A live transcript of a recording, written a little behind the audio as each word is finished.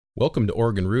Welcome to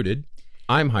Oregon Rooted.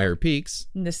 I'm Higher Peaks.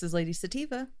 And this is Lady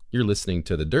Sativa, You're listening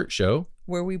to The Dirt Show,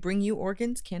 where we bring you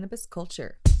Oregon's cannabis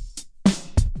culture.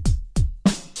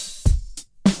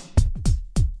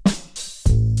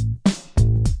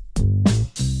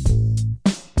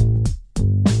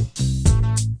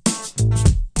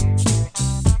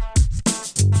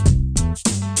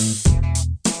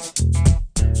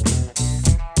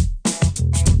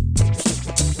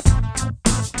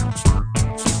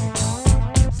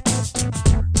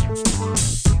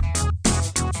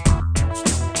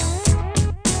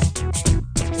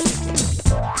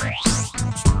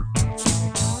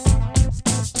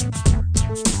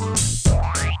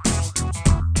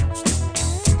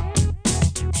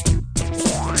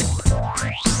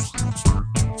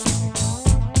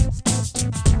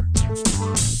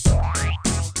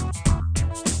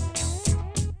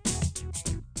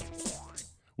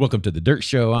 Welcome to The Dirt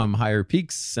Show. I'm Higher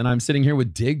Peaks, and I'm sitting here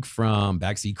with Dig from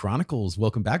Backseat Chronicles.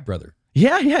 Welcome back, brother.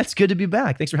 Yeah, it's good to be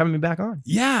back. Thanks for having me back on.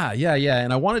 Yeah.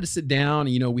 And I wanted to sit down.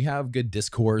 You know, we have good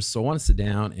discourse, so I want to sit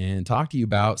down and talk to you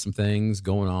about some things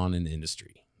going on in the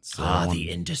industry. So the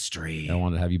industry. I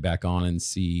wanted to have you back on and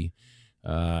see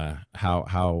how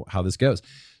this goes.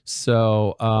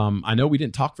 So I know we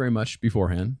didn't talk very much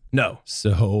beforehand. No.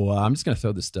 So I'm just going to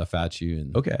throw this stuff at you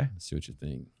and Okay. see what you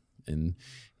think.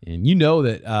 And you know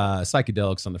that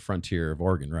psychedelics on the frontier of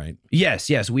Oregon, right? Yes.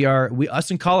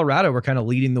 Us in Colorado, we're kind of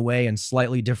leading the way in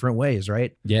slightly different ways,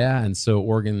 right? Yeah. And so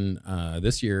Oregon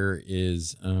this year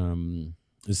is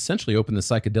essentially opened the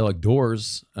psychedelic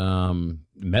doors,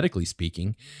 medically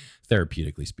speaking,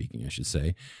 therapeutically speaking, I should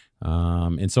say.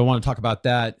 And so I want to talk about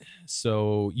that.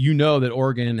 So you know that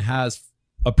Oregon has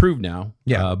approved now,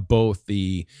 both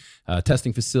the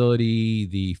testing facility,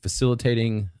 the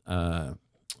facilitating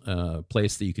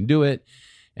place that you can do it,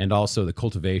 and also the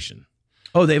cultivation.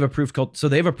 Oh, they've approved. So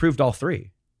they've approved all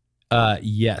three.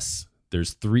 Yes,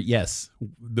 there's three. Yes,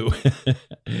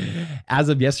 as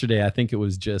of yesterday, I think it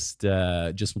was just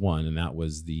one, and that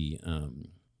was the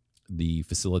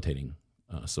facilitating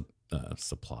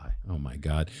supply. Oh my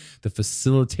God, the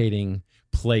facilitating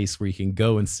place where you can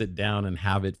go and sit down and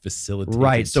have it facilitated.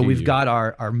 Right. So we've got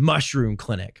our mushroom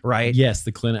clinic, right? Yes,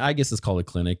 the clinic. I guess it's called a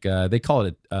clinic. They call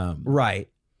it right.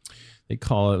 They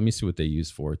call it, let me see what they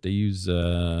use for it. They use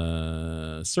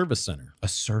service center. A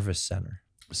service center.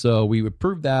 So we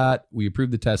approved that. We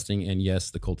approved the testing and yes,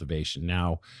 the cultivation.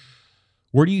 Now,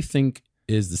 where do you think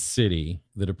is the city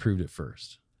that approved it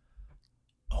first?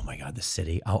 Oh my God, the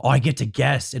city. Oh, I get to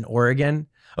guess in Oregon.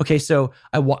 Okay, so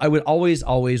I would always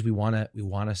we want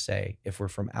to say if we're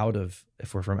from out of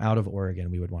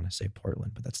Oregon, we would want to say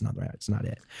Portland, but that's not right. It's not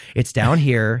it. It's down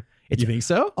here. You think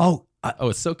so? Oh,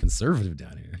 it's so conservative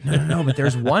down here. No, but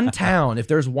there's one town. If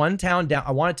there's one town down,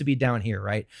 I want it to be down here,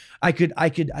 right? I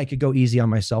could go easy on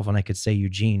myself and I could say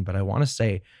Eugene, but I want to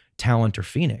say Talent or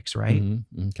Phoenix, right?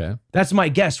 Mm-hmm. Okay. That's my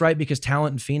guess, right? Because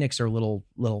Talent and Phoenix are little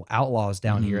outlaws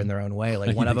down here in their own way.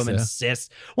 Like one of them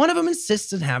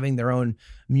insists in having their own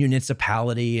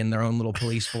municipality and their own little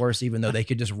police force, even though they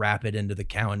could just wrap it into the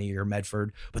county or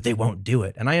Medford, but they won't do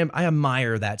it. And I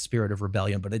admire that spirit of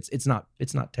rebellion, but it's not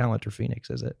Talent or Phoenix,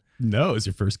 is it? No, it's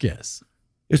your first guess.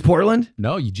 Is Portland?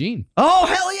 No, Eugene. Oh,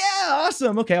 hell yeah.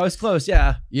 Awesome. Okay, I was close.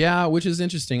 Yeah. Yeah, which is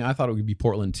interesting. I thought it would be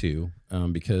Portland too,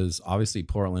 because obviously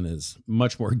Portland is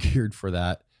much more geared for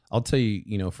that. I'll tell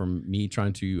you, from me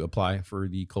trying to apply for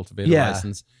the cultivator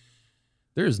license,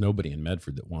 there is nobody in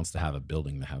Medford that wants to have a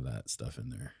building to have that stuff in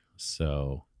there.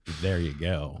 So there you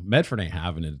go. Medford ain't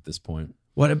having it at this point.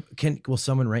 Will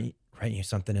someone write you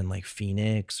something in like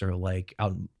Phoenix or like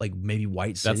out like maybe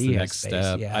White City? That's the next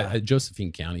step. Yeah.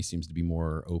 Josephine County seems to be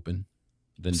more open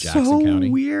than Jackson County.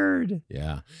 So weird.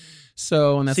 Yeah.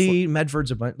 So and that's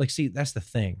Medford's a bunch. That's the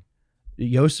thing.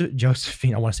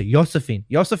 Josephine. I want to say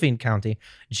Josephine County.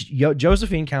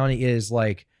 Josephine County is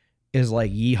like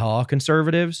yeehaw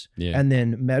conservatives, and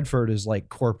then Medford is like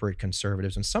corporate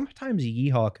conservatives, and sometimes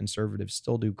yeehaw conservatives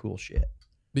still do cool shit.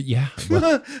 But yeah.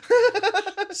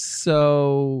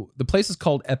 So the place is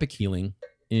called Epic Healing.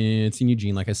 It's in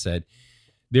Eugene, like I said.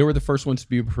 They were the first ones to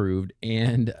be approved.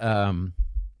 And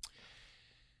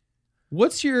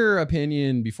what's your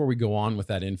opinion, before we go on with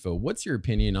that info, what's your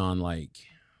opinion on like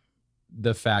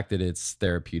the fact that it's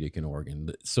therapeutic in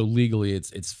Oregon? So legally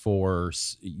it's for,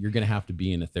 you're going to have to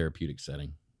be in a therapeutic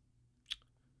setting.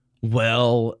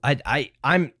 Well,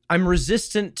 I'm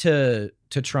resistant to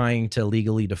trying to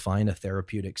legally define a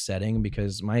therapeutic setting,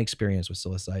 because my experience with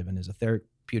psilocybin is a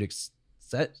therapeutic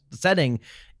setting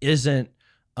isn't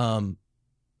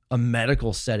a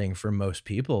medical setting for most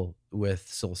people with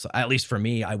psilocybin. At least for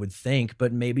me, I would think,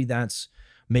 but maybe that's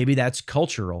maybe that's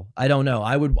cultural. I don't know.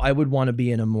 I would want to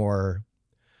be in a more,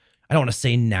 I don't want to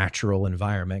say natural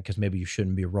environment, because maybe you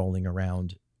shouldn't be rolling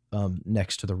around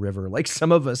next to the river like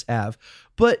some of us have,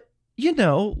 but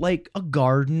like a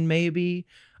garden maybe.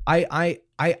 I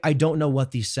don't know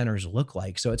what these centers look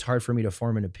like, so it's hard for me to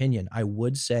form an opinion. I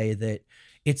would say that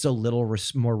it's a little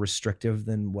more restrictive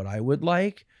than what I would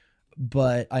like,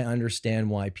 but I understand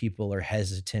why people are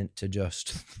hesitant to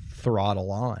just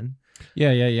throttle on.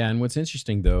 Yeah. And what's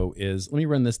interesting though is, let me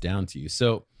run this down to you.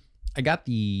 So I got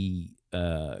the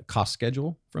cost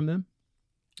schedule from them.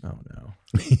 Oh no.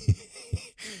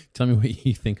 Tell me what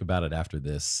you think about it after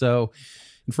this. So,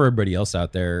 and for everybody else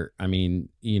out there, I mean,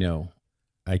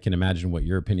 I can imagine what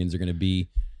your opinions are going to be.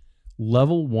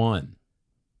 Level 1.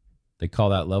 They call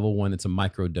that level 1. It's a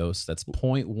microdose. That's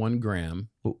 0.1 gram.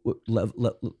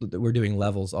 We're doing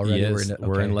levels already. Yes,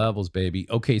 we're in levels, baby.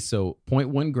 Okay, so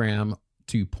 0.1 gram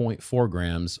to 0.4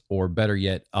 grams, or better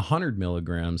yet, 100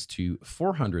 milligrams to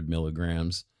 400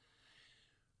 milligrams,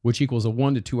 which equals a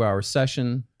 1 to 2 hour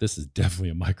session. This is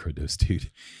definitely a microdose, dude.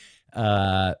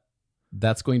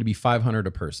 That's going to be $500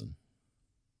 a person.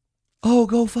 Oh,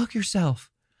 go fuck yourself.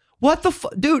 What the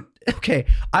fuck? Dude, okay.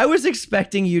 I was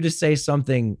expecting you to say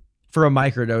something for a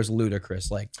microdose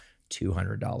ludicrous, like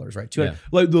 $200, right? Yeah.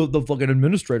 Like the fucking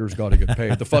administrators got to get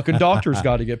paid. The fucking doctors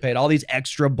got to get paid. All these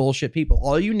extra bullshit people.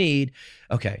 All you need.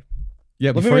 Okay.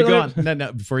 Yeah, before you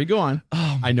go on,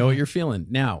 oh, I know what you're feeling.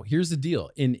 Now, here's the deal.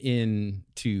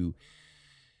 To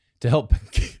help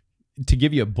to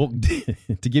give you a bulk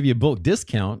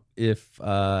discount, if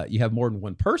you have more than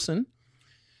one person,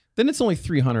 then it's only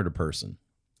 $300 a person.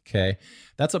 Okay,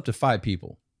 that's up to 5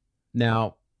 people.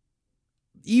 Now,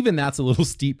 even that's a little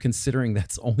steep, considering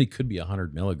that's only could be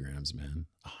 100 milligrams, man.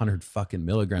 100 fucking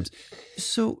milligrams.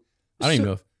 So I don't even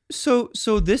know if. So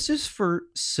this is for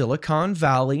Silicon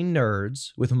Valley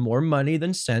nerds with more money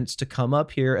than sense to come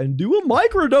up here and do a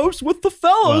microdose with the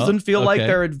fellows and feel like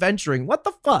they're adventuring. What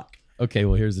the fuck? Okay,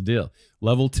 well, here's the deal.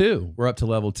 Level 2. We're up to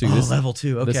level 2. Level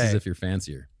 2. Okay. This is if you're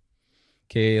fancier.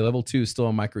 Okay, level 2 is still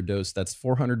a microdose. That's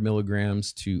 400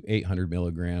 milligrams to 800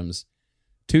 milligrams,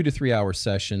 2 to 3 hour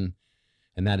session.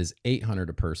 And that is $800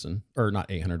 a person, or not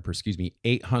 800 per, excuse me,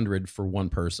 800 for one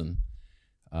person,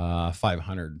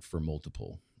 500 for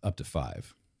multiple, up to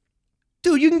 5.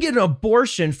 Dude, you can get an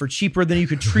abortion for cheaper than you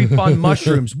could treat on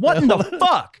mushrooms. What in the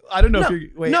fuck? I don't know if you're.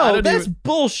 Wait, no, that's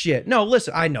bullshit. No,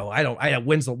 listen, I know.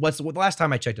 What's the last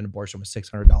time I checked an abortion was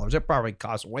 $600. It probably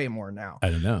costs way more now. I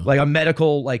don't know. Like a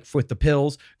medical, like with the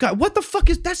pills. God, what the fuck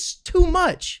that's too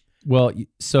much. Well,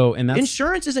 so, and that's.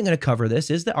 Insurance isn't going to cover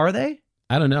this, are they?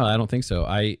 I don't know. I don't think so.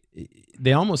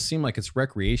 They almost seem like it's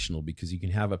recreational because you can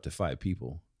have up to 5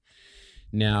 people.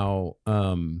 Now,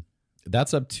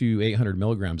 that's up to 800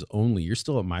 milligrams only. You're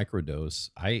still at microdose.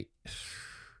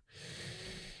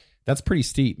 That's pretty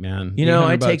steep, man.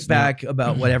 I take back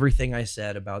about what everything I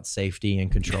said about safety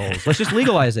and controls. Let's just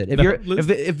legalize it.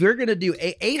 If you're gonna do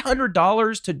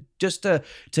 $800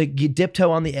 to get dip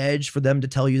toe on the edge for them to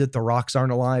tell you that the rocks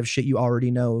aren't alive, shit you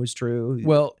already know is true.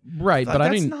 Well, right, but I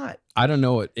don't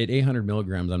know. At 800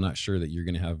 milligrams, I'm not sure that you're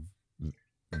gonna have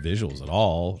visuals at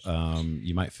all.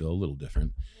 You might feel a little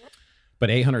different. But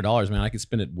 $800, man, I could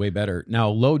spend it way better. Now,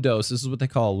 low dose, this is what they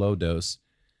call a low dose.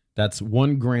 That's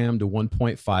 1 gram to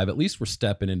 1.5. At least we're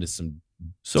stepping into some.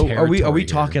 So are we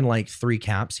talking like 3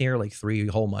 caps here, like 3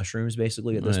 whole mushrooms,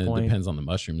 basically at this point? It depends on the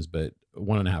mushrooms, but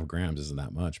 1.5 grams isn't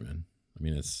that much, man. I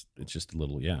mean, it's just a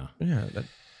little, yeah. Yeah.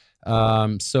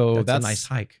 So that's a nice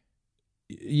hike.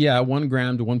 Yeah, 1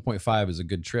 gram to 1.5 is a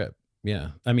good trip.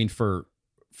 Yeah, I mean for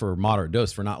moderate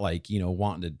dose, for not like,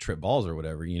 wanting to trip balls or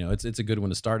whatever, it's a good one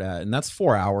to start at. And that's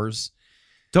 4 hours.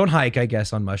 Don't hike, I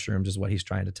guess, on mushrooms is what he's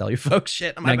trying to tell you folks.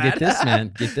 Shit, am I bad? Get this,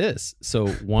 man. Get this. So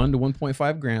 1 to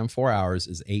 1.5 gram, 4 hours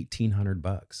is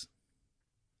 $1,800.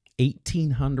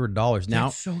 $1,800. Now,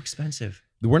 that's so expensive.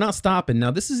 We're not stopping.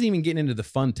 Now, this isn't even getting into the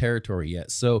fun territory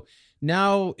yet. So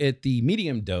now at the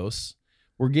medium dose,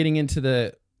 we're getting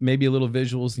into maybe a little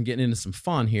visuals and getting into some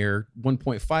fun here.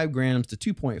 1.5 grams to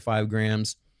 2.5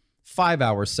 grams, 5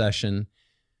 hour session.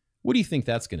 What do you think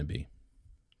that's going to be?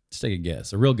 Let's take a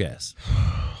guess, a real guess.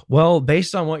 Well,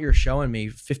 based on what you're showing me,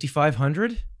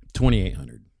 5,500?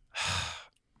 2,800.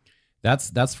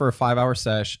 That's for a 5 hour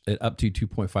sesh at up to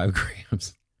 2.5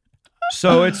 grams.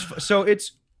 So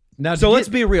let's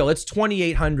be real. It's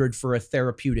 2,800 for a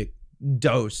therapeutic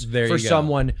dose for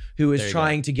someone who is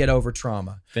trying to get over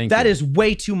trauma. That is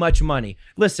way too much money.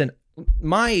 Listen,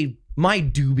 my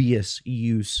dubious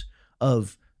use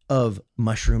of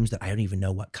mushrooms that I don't even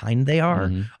know what kind they are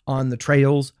on the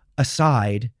trails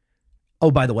aside.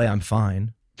 Oh, by the way, I'm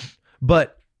fine.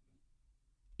 But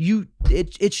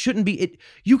it shouldn't be it.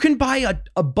 You can buy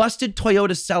a busted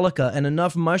Toyota Celica and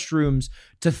enough mushrooms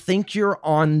to think you're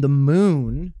on the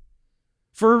moon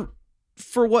for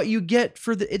what you get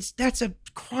for that's a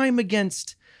crime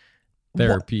against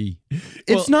therapy.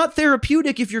 It's not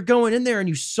therapeutic if you're going in there and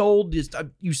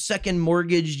you second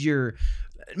mortgaged your.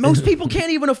 Most people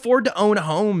can't even afford to own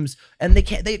homes, and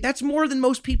that's more than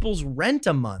most people's rent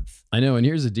a month. I know. And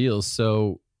here's the deal.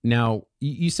 So now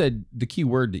you said the key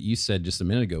word that you said just a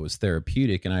minute ago was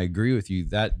therapeutic. And I agree with you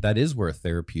that is where a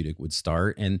therapeutic would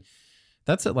start. And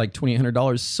that's at like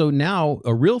 $2,800. So now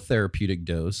a real therapeutic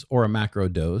dose or a macro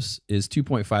dose is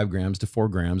 2.5 grams to 4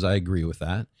 grams. I agree with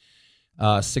that.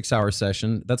 6-hour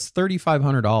session, that's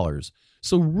 $3,500.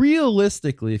 So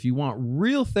realistically, if you want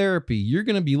real therapy, you're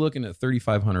going to be looking at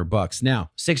 $3,500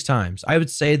 now. 6 times. I would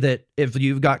say that if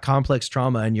you've got complex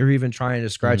trauma and you're even trying to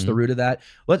scratch the root of that,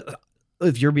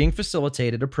 if you're being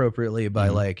facilitated appropriately by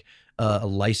like a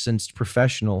licensed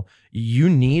professional, you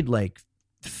need like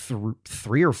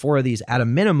 3 or 4 of these at a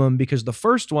minimum, because the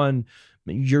first one,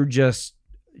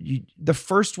 the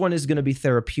first one is going to be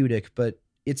therapeutic, but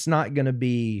it's not going to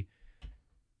be.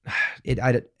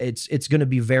 It's going to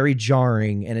be very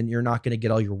jarring, and you're not going to get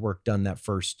all your work done that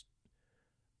first.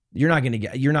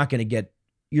 It's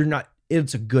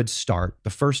a good start. The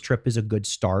first trip is a good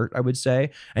start, I would say.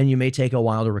 And you may take a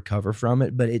while to recover from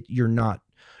it, but you're not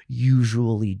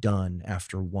usually done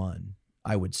after one,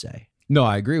 I would say. No,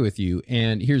 I agree with you.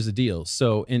 And here's the deal.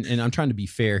 So, and I'm trying to be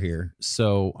fair here.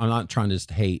 So I'm not trying to just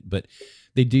hate, but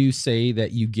they do say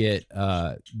that you get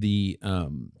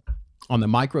on the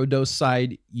microdose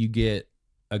side, you get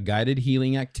a guided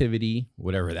healing activity,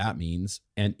 whatever that means,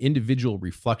 and individual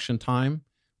reflection time.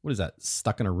 What is that?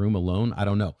 Stuck in a room alone? I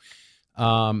don't know.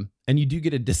 And you do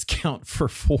get a discount for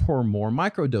 4 more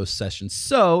microdose sessions.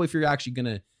 So if you're actually going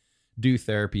to do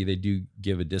therapy, they do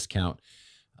give a discount.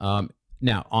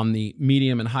 Now, on the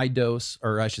medium and high dose,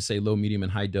 or I should say low, medium,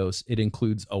 and high dose, it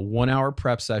includes a 1-hour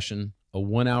prep session, a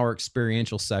 1-hour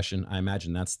experiential session. I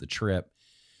imagine that's the trip.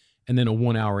 And then a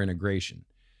 1-hour integration.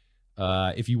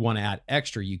 If you want to add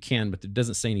extra, you can, but it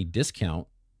doesn't say any discount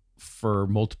for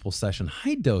multiple session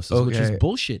high doses, which is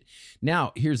bullshit.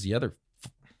 Now, here's the other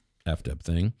effed up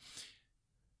thing.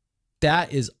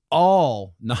 That is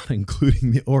all not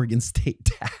including the Oregon state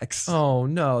tax. Oh,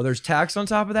 no. There's tax on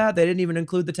top of that? They didn't even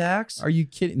include the tax? Are you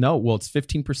kidding? No. Well, it's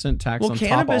 15% tax on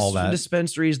top of all that. Cannabis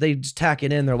dispensaries, they just tack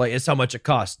it in. They're like, it's how much it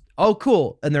costs. Oh,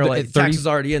 cool. And they're like, tax is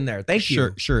already in there. Thank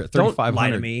you. Sure. At Don't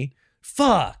lie to me.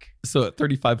 Fuck. So at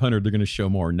 $3,500, they're going to show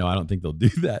more. No, I don't think they'll do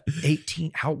that.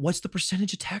 18. What's the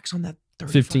percentage of tax on that?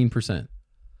 15%.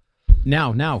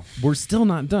 Now, we're still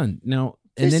not done. Now,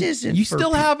 and then you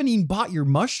still haven't even bought your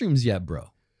mushrooms yet,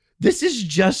 bro. This is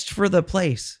just for the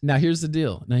place. Now, here's the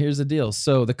deal.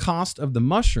 So the cost of the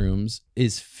mushrooms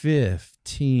is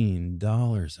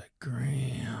 $15 a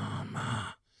gram.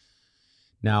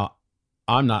 Now,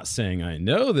 I'm not saying I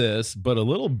know this, but a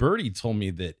little birdie told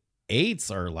me that 8s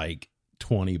are like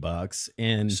 $20.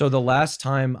 And so the last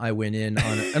time I went in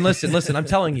on and listen, I'm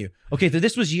telling you. Okay,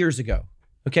 this was years ago.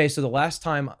 Okay, so the last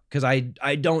time, because I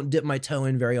don't dip my toe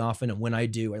in very often, and when I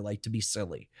do, I like to be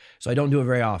silly. So I don't do it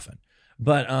very often.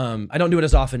 But I don't do it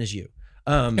as often as you.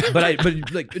 I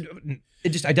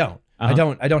don't.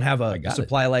 I don't have a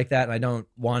supply like that, and I don't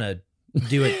want to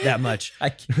do it that much.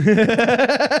 I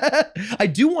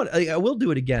will do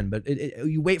it again, but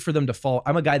you wait for them to fall.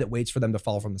 I'm a guy that waits for them to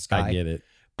fall from the sky. I get it.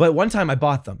 But one time I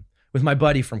bought them with my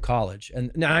buddy from college,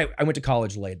 and now I went to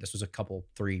college late. This was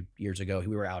 3 years ago.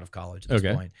 We were out of college at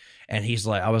this point, and he's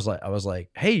like, I was like,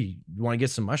 hey, you want to get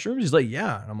some mushrooms? He's like,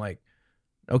 yeah, and I'm like,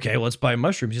 okay, let's buy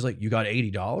mushrooms. He's like, you got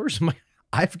 $80? I'm like,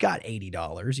 I've got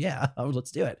 $80. Yeah,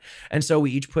 let's do it. And so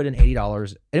we each put in $80,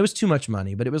 and it was too much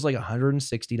money, but it was like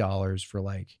 $160 for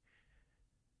like,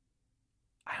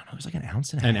 I don't know, it was like an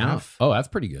ounce and a half. Oh, that's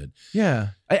pretty good. Yeah,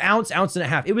 an ounce and a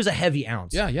half. It was a heavy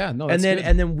ounce. Yeah, no. And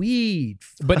then we,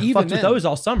 but even fucked with those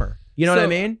all summer. You know what I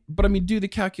mean? But I mean, do the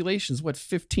calculations. What,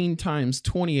 15 times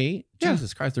 28? Yeah.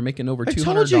 Jesus Christ, they're making over $200. I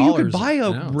told you could buy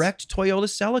a wrecked Toyota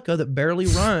Celica that barely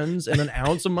runs and an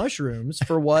ounce of mushrooms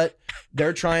for what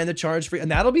they're trying to charge for,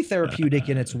 and that'll be therapeutic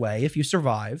in its way if you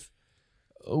survive.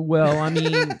 Well, I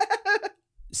mean,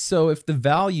 so if the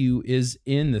value is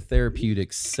in the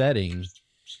therapeutic setting,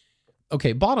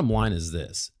 okay, bottom line is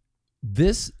this.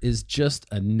 This is just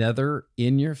another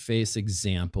in-your-face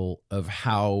example of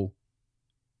how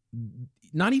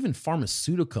not even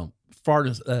pharmaceutical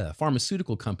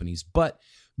companies, but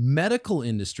medical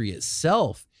industry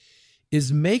itself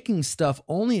is making stuff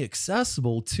only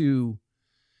accessible to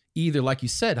either, like you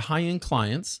said, high-end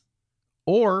clients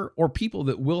or people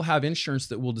that will have insurance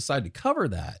that will decide to cover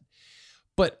that.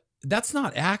 But that's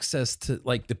not access to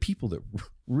like the people that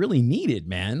really need it,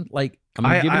 man. Like I'm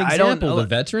gonna give an I don't example. know. The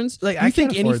veterans. Like, You I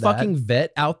think can't any afford that. fucking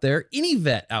vet out there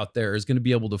is going to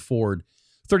be able to afford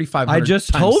 $3,500? I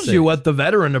just told you what the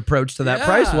veteran approach to that Yeah,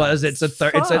 price was. It's a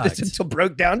fucked.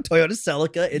 broke down Toyota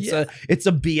Celica. It's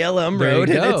a BLM There you road,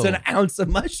 and go. it's an ounce of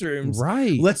mushrooms.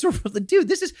 Right. Dude.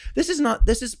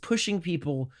 This is pushing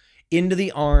people into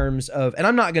the arms of, and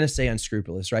I'm not going to say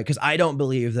unscrupulous, right? Because I don't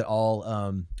believe that all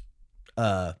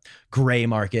gray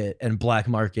market and black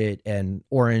market and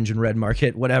orange and red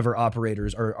market, whatever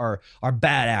operators are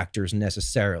bad actors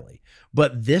necessarily.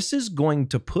 But this is going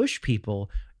to push people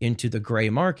into the gray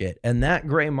market. And that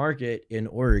gray market in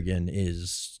Oregon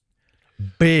is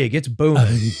big. It's booming.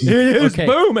 It is Okay.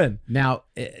 booming. Now,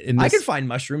 in I this, can find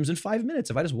mushrooms in 5 minutes.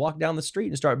 If I just walk down the street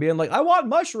and start being like, I want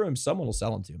mushrooms, someone will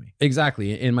sell them to me.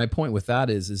 exactly. And my point with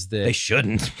that is They that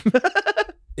shouldn't.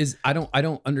 I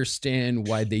don't understand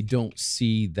why they don't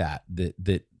see that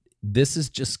this is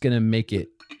just going to make it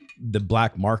the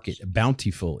black market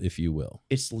bountiful, if you will.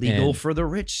 It's legal And- for the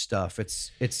rich stuff.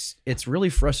 It's really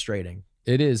frustrating.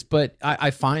 It is, but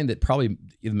I find that probably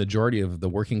the majority of the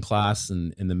working class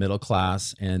and the middle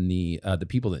class and the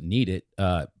people that need it,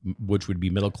 which would be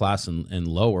middle class and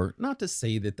lower. Not to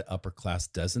say that the upper class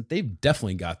doesn't; they've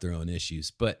definitely got their own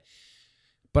issues, but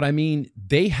I mean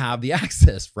they have the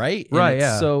access, right? And Right,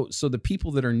 yeah. So the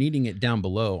people that are needing it down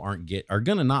below are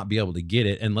gonna not be able to get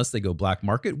it unless they go black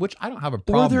market, which I don't have a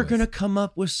problem. Or they're with. going to come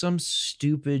up with some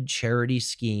stupid charity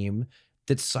scheme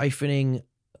that's siphoning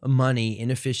money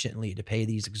inefficiently to pay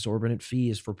these exorbitant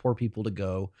fees for poor people to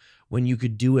go when you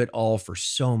could do it all for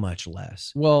so much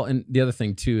less. Well, and the other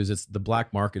thing too is it's the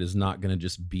black market is not going to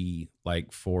just be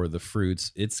like for the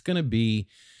fruits. It's going to be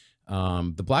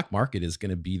the black market is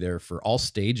going to be there for all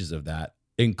stages of that,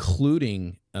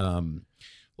 including the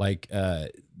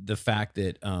fact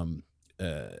that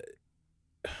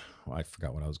I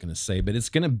forgot what I was going to say, but it's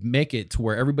going to make it to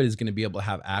where everybody's going to be able to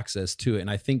have access to it, and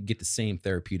I think get the same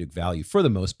therapeutic value for the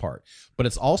most part. But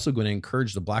it's also going to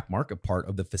encourage the black market part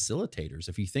of the facilitators.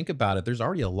 If you think about it, there's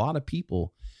already a lot of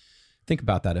people. Think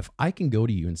about that. If I can go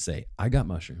to you and say, I got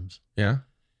mushrooms. Yeah.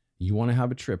 You want to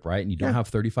have a trip, right? And you don't Yeah. have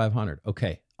 3,500.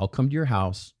 Okay, I'll come to your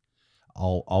house.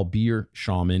 I'll be your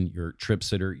shaman, your trip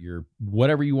sitter, your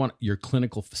whatever you want, your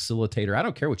clinical facilitator. I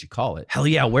don't care what you call it. Hell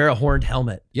yeah, wear a horned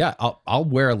helmet. Yeah, I'll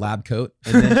wear a lab coat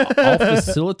and then I'll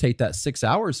facilitate that 6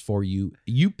 hours for you.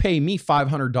 You pay me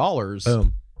 $500.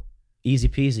 Boom. Easy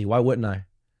peasy. Why wouldn't I?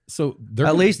 So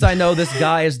At least I know this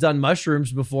guy has done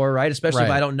mushrooms before, right? Especially if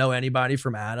Right. I don't know anybody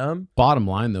from Adam. bottom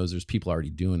line, though, is there's people already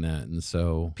doing that, and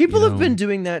so People you have know, been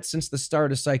doing that since the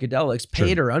start of psychedelics,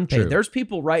 paid True, or unpaid. true. There's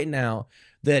people right now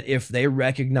that if they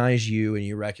recognize you and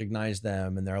you recognize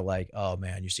them and they're like, oh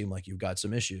man, you seem like you've got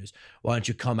some issues. Why don't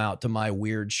you come out to my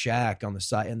weird shack on the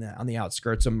side on the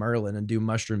outskirts of Merlin and do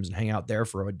mushrooms and hang out there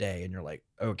for a day? And you're like,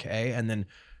 okay. And then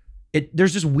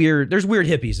there's weird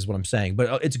hippies is what I'm saying,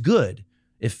 but it's good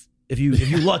if you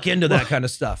luck into that kind of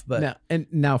stuff. But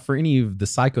now for any of the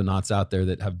psychonauts out there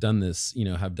that have done this,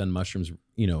 have done mushrooms,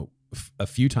 a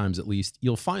few times at least,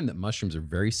 you'll find that mushrooms are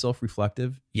very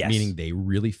self-reflective, Yes. meaning they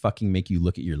really fucking make you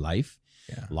look at your life.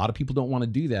 Yeah. A lot of people don't want to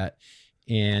do that.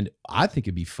 And I think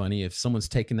it'd be funny if someone's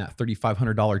taking that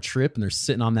 $3,500 trip and they're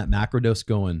sitting on that macrodose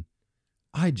going,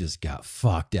 I just got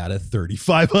fucked out of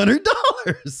 $3,500.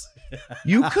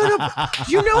 you could have,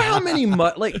 you know how many,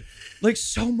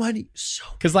 so many,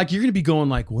 Because like you're gonna be going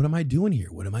like, what am I doing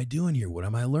here? What am I doing here? What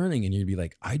am I learning? And you'd be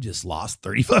like, I just lost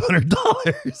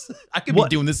 $3,500. I could be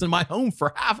doing this in my home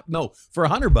for for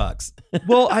 $100.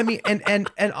 well, I mean, and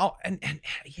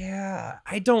yeah,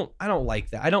 I don't like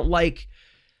that. I don't like.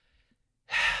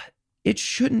 It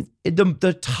shouldn't.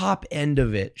 The top end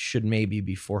of it should maybe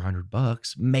be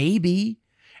 $400, maybe,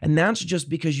 and that's just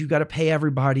because you got to pay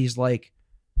everybody's like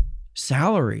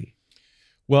salary.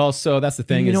 Well, so that's the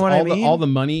thing. You is know what I mean? all the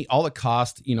money, all the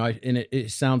cost, and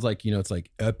it sounds like, it's like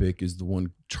Epic is the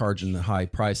one charging the high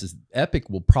prices. Epic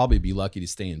will probably be lucky to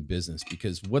stay in business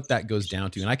because what that goes down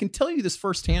to, and I can tell you this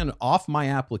firsthand off my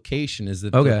application, is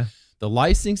that the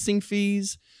licensing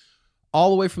fees all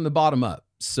the way from the bottom up.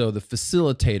 So the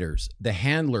facilitators, the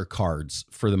handler cards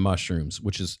for the mushrooms,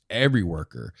 which is every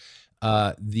worker,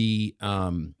 the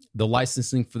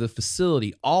licensing for the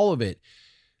facility, all of it.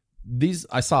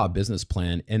 I saw a business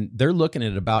plan and they're looking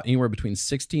at about anywhere between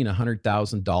 $60,000 and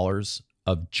 $100,000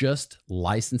 of just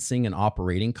licensing and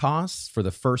operating costs for the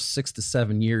first 6 to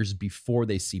 7 years before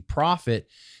they see profit.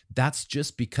 That's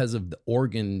just because of the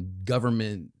Oregon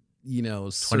government,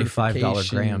 $25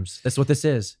 certification. grams. That's what this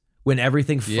is. When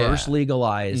everything first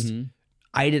legalized,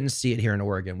 I didn't see it here in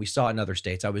Oregon. We saw it in other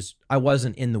states. I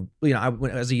wasn't in the,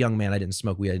 as a young man, I didn't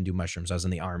smoke weed. I didn't do mushrooms. I was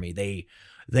in the Army.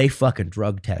 They fucking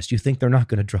drug test. You think they're not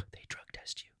going to they drug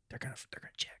test you. They're going to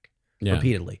check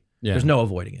repeatedly. Yeah. There's no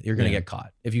avoiding it. You're going to get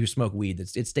caught. If you smoke weed,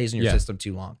 it stays in your system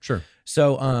too long. Sure.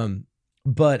 So,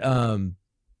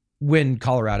 when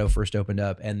Colorado first opened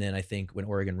up, and then I think when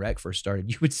Oregon Rec first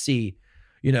started, you would see,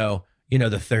 the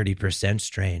 30%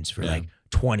 strains for like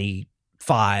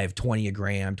 25, 20 a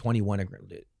gram, 21 a gram.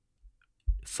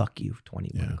 Fuck you,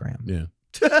 21 a gram. Yeah.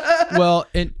 Well,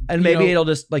 and maybe it'll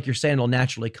just, like you're saying, it'll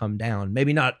naturally come down.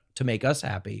 Maybe not to make us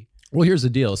happy. Well, here's the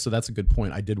deal. So that's a good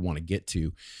point I did want to get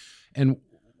to. And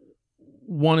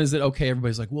one is that, okay,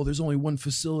 everybody's like, well, there's only one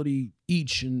facility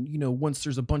each. And, once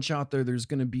there's a bunch out there, there's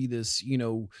going to be this,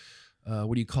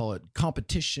 what do you call it?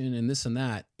 Competition and this and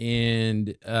that.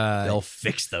 And they'll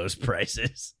fix those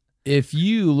prices. If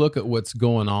you look at what's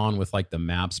going on with like the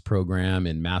MAPS program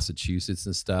in Massachusetts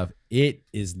and stuff,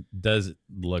 does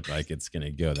look like it's going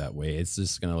to go that way. It's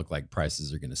just going to look like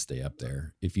prices are going to stay up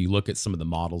there. If you look at some of the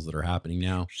models that are happening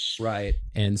now. Right.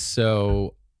 And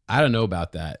so I don't know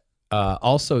about that.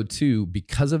 Also, too,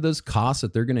 because of those costs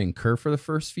that they're going to incur for the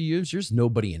first few years, there's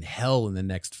nobody in hell in the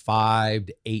next 5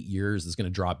 to 8 years that's going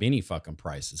to drop any fucking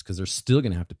prices because they're still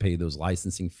going to have to pay those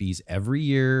licensing fees every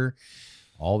year,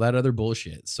 all that other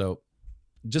bullshit. So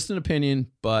just an opinion,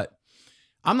 but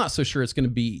I'm not so sure it's going to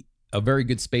be a very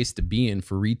good space to be in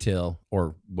for retail,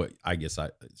 or what I guess I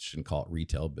shouldn't call it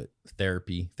retail, but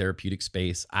therapeutic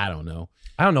space. I don't know.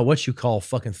 I don't know what you call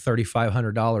fucking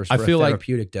 $3,500 for a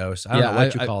therapeutic dose. I don't know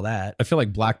what you call that. I feel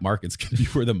like black market's going to be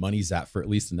where the money's at for at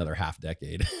least another half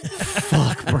decade.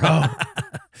 Fuck, bro.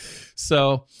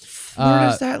 So where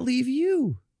does that leave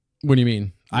you? What do you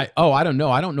mean? I don't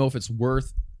know. I don't know if it's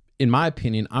worth, in my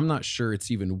opinion, I'm not sure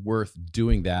it's even worth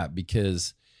doing that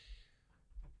because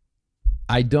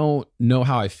I don't know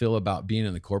how I feel about being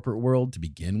in the corporate world to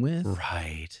begin with.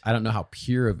 Right. I don't know how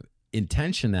pure of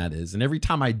intention that is. And every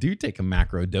time I do take a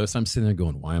macro dose, I'm sitting there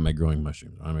going, why am I growing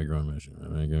mushrooms? Why am I growing mushrooms?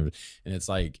 And it's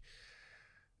like,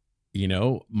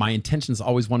 my intentions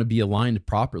always want to be aligned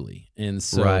properly. And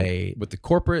so with the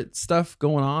corporate stuff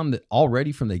going on that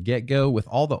already from the get-go, with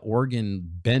all the Oregon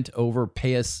bent over,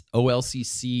 pay us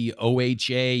OLCC,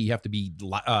 OHA, you have to be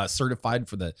certified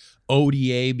for the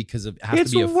ODA because it has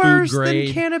to be a food grade. It's worse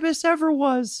than cannabis ever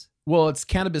was. Well, it's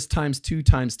cannabis times 2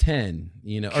 times 10,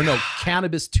 or no,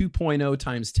 cannabis 2.0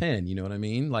 times 10. You know what I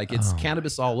mean? Like it's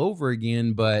cannabis all over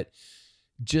again, but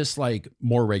just like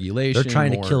more regulation. They're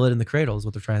trying to kill it in the cradle is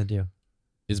what they're trying to do.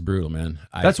 It's brutal, man.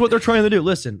 That's what they're trying to do.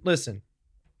 Listen.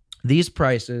 These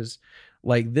prices,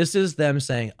 like this is them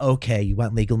saying, okay, you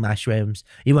want legal mushrooms?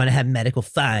 You want to have medical?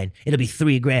 Fine. It'll be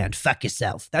 $3,000. Fuck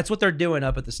yourself. That's what they're doing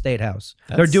up at the State House.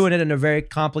 They're doing it in a very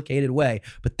complicated way,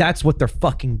 but that's what they're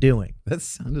fucking doing. That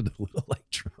sounded a little like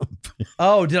Trump.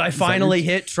 Oh, did I finally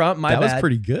hit Trump? My bad. That was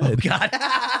pretty good. Oh, God.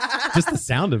 Just the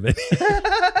sound of it.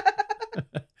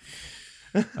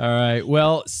 All right.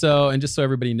 Well, and just so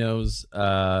everybody knows,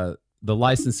 the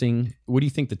licensing, what do you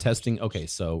think the testing? Okay,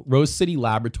 so Rose City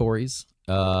Laboratories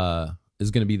is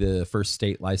going to be the first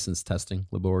state licensed testing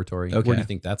laboratory. Okay. Where do you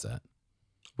think that's at?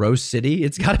 Rose City?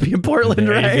 It's got to be in Portland,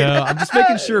 there right? You go. I'm just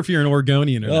making sure if you're an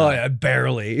Oregonian or not. Oh, yeah,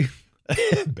 barely.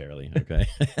 Barely. Okay.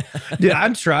 Dude,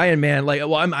 I'm trying, man. Like,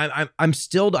 well, I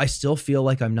still feel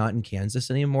like I'm not in Kansas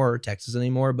anymore or Texas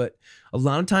anymore, but a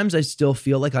lot of times I still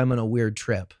feel like I'm on a weird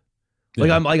trip. Like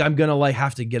I'm gonna like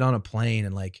have to get on a plane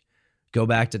and like go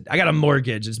back to. I got a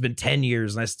mortgage. It's been 10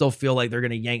 years, and I still feel like they're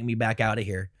gonna yank me back out of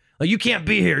here. Like you can't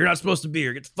be here. You're not supposed to be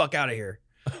here. Get the fuck out of here.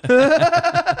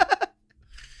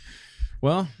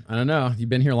 Well, I don't know. You've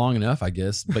been here long enough, I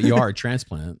guess, but you are a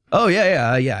transplant. Oh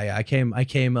yeah. I came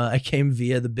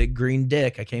via the big green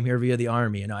dick. I came here via the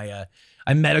Army, and I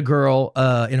met a girl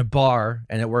in a bar,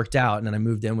 and it worked out. And then I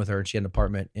moved in with her, and she had an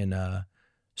apartment in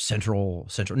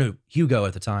Hugo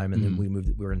at the time, and then we moved.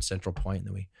 We were in Central Point, and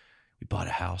then we bought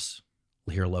a house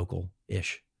here,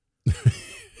 local-ish.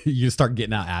 You start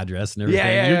getting out address and everything.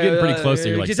 Yeah, you're getting pretty close to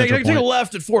your like Central Point. Take a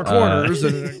left at Four Corners.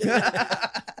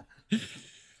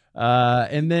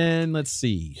 And then let's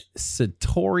see,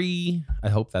 Satori. I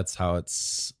hope that's how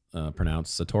it's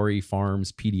pronounced. Satori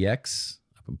Farms PDX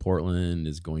up in Portland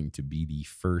is going to be the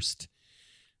first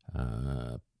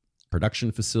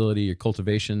production facility or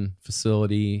cultivation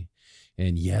facility.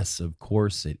 And yes, of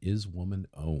course, it is woman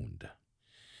owned.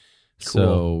 Cool.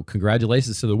 So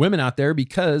congratulations to the women out there,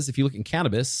 because if you look in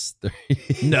cannabis, where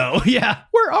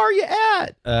are you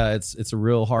at? It's a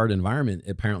real hard environment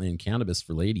apparently in cannabis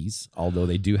for ladies, although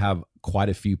they do have quite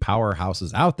a few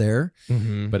powerhouses out there,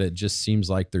 but it just seems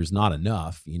like there's not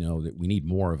enough, that we need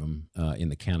more of them in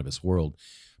the cannabis world.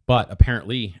 But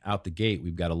apparently, out the gate,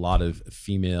 we've got a lot of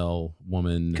female,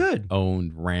 woman Good.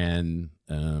 owned, ran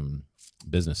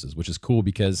businesses, which is cool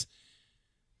because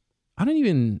I don't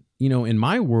even, in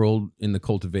my world, in the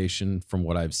cultivation, from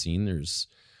what I've seen, there's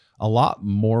a lot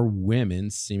more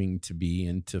women seeming to be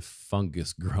into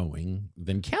fungus growing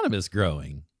than cannabis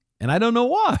growing. And I don't know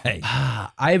why.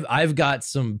 I've got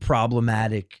some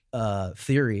problematic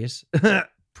theories.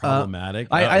 Problematic.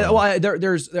 I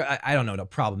don't know. No,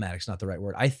 problematic's not the right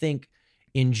word. I think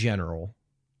in general,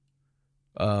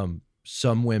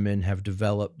 some women have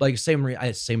developed like same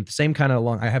kind of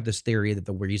along. I have this theory that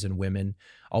the reason women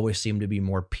always seem to be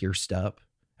more pierced up,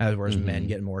 whereas men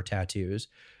get more tattoos,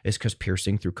 is because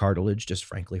piercing through cartilage just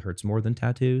frankly hurts more than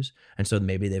tattoos, and so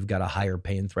maybe they've got a higher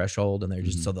pain threshold, and they're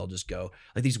just so they'll just go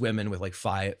like these women with like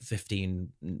 15.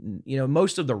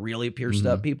 Most of the really pierced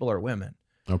up people are women.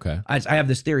 Okay. I have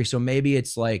this theory. So maybe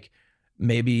it's like,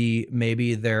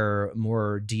 maybe they're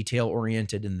more detail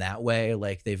oriented in that way.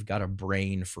 Like they've got a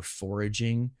brain for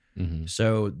foraging.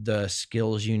 So the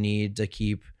skills you need to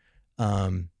keep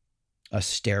a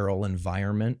sterile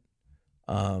environment,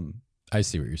 I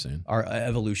see what you're saying. are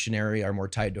evolutionary, are more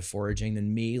tied to foraging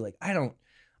than me. Like I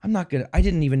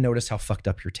didn't even notice how fucked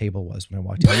up your table was when I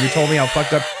walked in. You told me how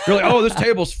fucked up. You're like, oh, this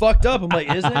table's fucked up. I'm like,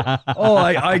 is it? Oh,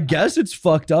 I guess it's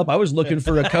fucked up. I was looking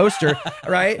for a coaster,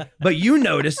 right? But you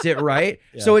noticed it, right?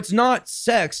 Yeah. So it's not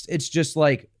sexed. It's just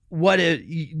like,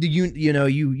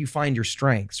 you find your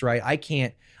strengths, right? I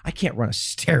can't run a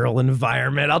sterile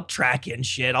environment. I'll track in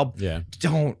shit.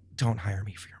 Don't hire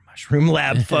me for your mushroom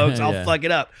lab, folks. I'll fuck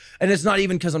it up. And it's not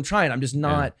even because I'm trying. I'm just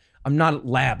not. I'm not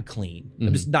lab clean.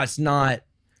 That's not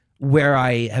where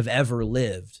I have ever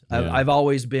lived. I've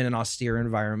always been in austere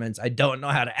environments. I don't know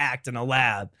how to act in a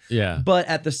lab. Yeah. But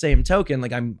at the same token,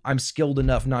 like I'm skilled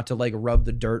enough not to like rub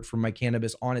the dirt from my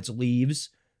cannabis on its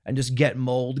leaves and just get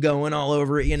mold going all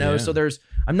over it, So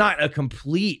I'm not a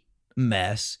complete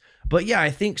mess. But yeah,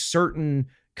 I think certain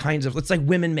kinds of, it's like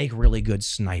women make really good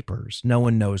snipers. No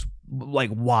one knows like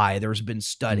why. There's been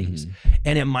studies,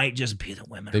 and it might just be the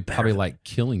women. They probably like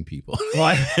killing people.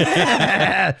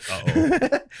 I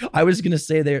was gonna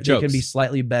say they can be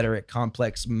slightly better at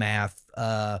complex math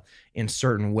in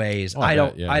certain ways. I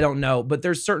don't know, but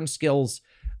there's certain skills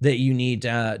that you need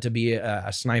to be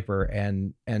a sniper,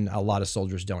 and a lot of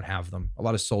soldiers don't have them. A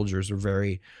lot of soldiers are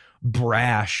very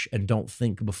brash and don't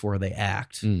think before they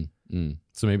act.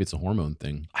 So maybe it's a hormone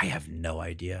thing. I have no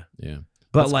idea. Yeah.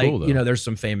 But that's like, cool, there's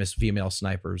some famous female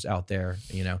snipers out there,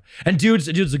 and dudes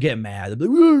will get mad. They'll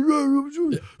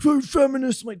be like,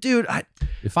 feminist. I'm like, dude,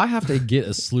 if I have to get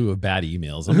a slew of bad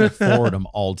emails, I'm going to forward them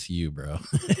all to you, bro.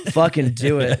 Fucking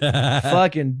do it.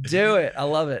 Fucking do it. I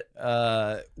love it.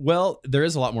 Well, there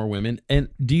is a lot more women. And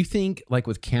do you think, like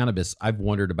with cannabis, I've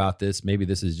wondered about this. Maybe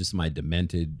this is just my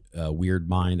demented, weird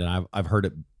mind, and I've heard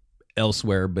it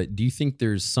elsewhere, but do you think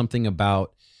there's something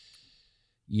about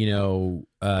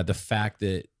the fact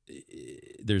that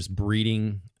there's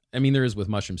breeding? I mean, there is with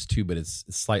mushrooms too, but it's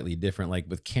slightly different. Like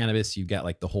with cannabis, you've got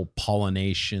like the whole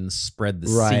pollination, spread the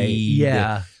seed,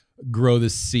 grow the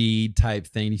seed type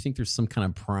thing. Do you think there's some kind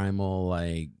of primal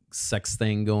like sex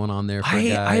thing going on there for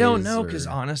guys? I don't know, because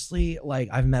honestly, like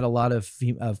I've met a lot of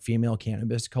female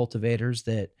cannabis cultivators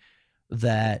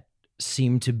that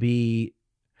seem to be.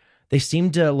 They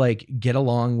seem to like get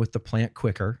along with the plant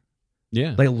quicker.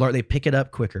 Yeah. They pick it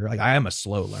up quicker. Like I am a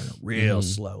slow learner, real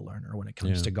slow learner when it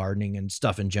comes to gardening and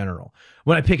stuff in general.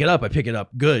 When I pick it up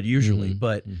good usually,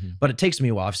 but it takes me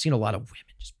a while. I've seen a lot of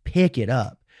women just pick it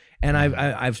up. And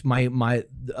I've my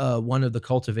one of the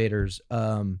cultivators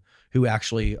who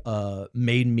actually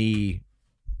made me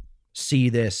see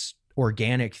this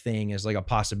organic thing as like a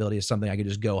possibility of something I could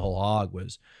just go whole hog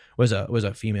was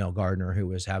a female gardener who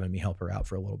was having me help her out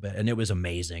for a little bit, and it was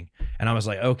amazing. And I was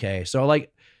like, okay, so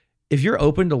like if you're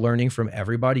open to learning from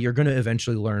everybody, you're going to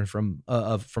eventually learn from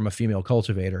a female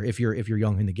cultivator. If you're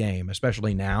young in the game,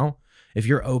 especially now, if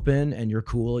you're open and you're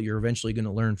cool, you're eventually going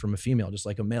to learn from a female, just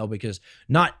like a male, because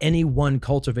not any one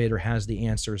cultivator has the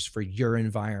answers for your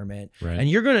environment, right. And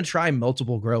you're going to try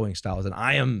multiple growing styles. And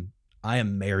I am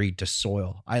married to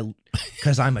soil.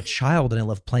 Because I'm a child and I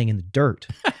love playing in the dirt.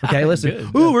 Okay, listen.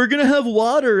 Ooh, we're gonna have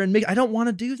water and I don't want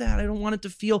to do that. I don't want it to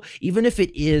feel, even if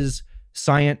it is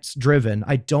science driven,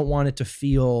 I don't want it to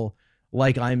feel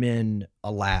like I'm in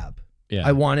a lab. Yeah.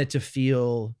 I want it to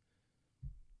feel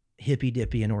hippy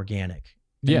dippy and organic.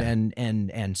 Yeah.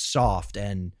 And soft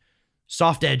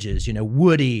edges,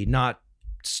 woody, not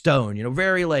stone,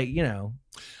 very like, I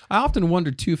often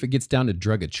wonder too if it gets down to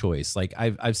drug of choice. Like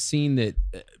I've seen that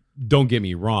don't get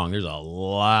me wrong. There's a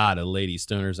lot of lady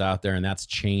stoners out there, and that's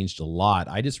changed a lot.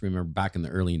 I just remember back in the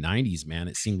early 90s, man,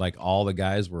 it seemed like all the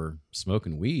guys were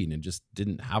smoking weed and it just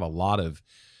didn't have a lot of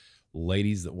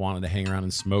ladies that wanted to hang around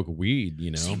and smoke weed,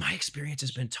 you know? See, my experience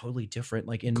has been totally different.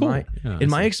 Like in Cool.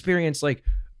 my experience, like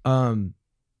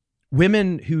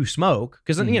women who smoke,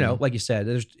 because then, you know, like you said,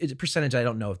 it's a percentage. I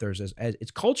don't know if there's as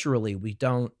it's culturally, we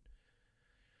don't,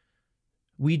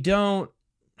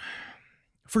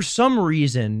 for some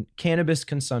reason, cannabis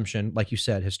consumption, like you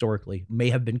said, historically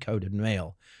may have been coded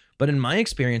male. But in my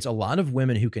experience, a lot of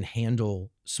women who can handle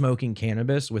smoking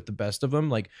cannabis with the best of them,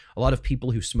 like a lot of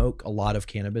people who smoke a lot of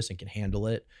cannabis and can handle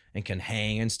it and can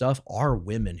hang and stuff, are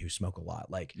women who smoke a lot.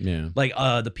 Like,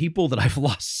 the people that I've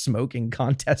lost smoking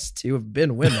contests to have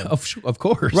been women. Of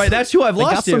course. Right. That's who I've They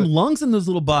lost got to. some lungs in those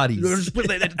little bodies.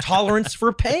 Tolerance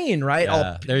for pain, right?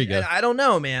 Yeah, there you go. I don't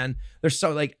know, man. There's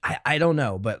so like I don't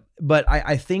know, but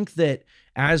I think that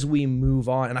as we move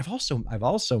on, and I've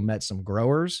also met some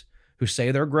growers who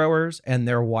say they're growers and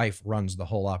their wife runs the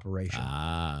whole operation.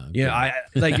 Okay. You know,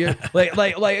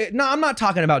 no, I'm not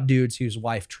talking about dudes whose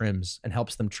wife trims and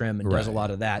helps them trim and does a lot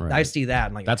of that. Right. I see that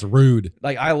and like That's rude.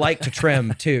 like I like to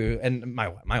trim too, and my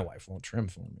wife won't trim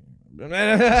for me.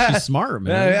 She's smart,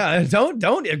 man. Yeah,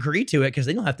 don't agree to it because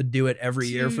then you'll have to do it every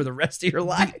year for the rest of your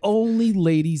life. The only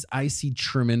ladies I see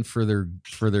trimming for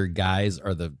their guys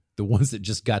are the ones that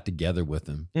just got together with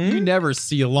them. Mm-hmm. You never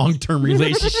see a long-term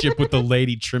relationship with a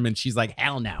lady trimming. She's like,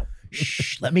 hell no.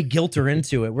 Shh, let me guilt her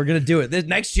into it. We're gonna do it.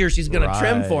 Next year she's gonna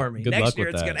trim for me. Good Next luck year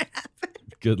with it's that. gonna happen.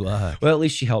 Good luck. Well, at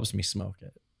least she helps me smoke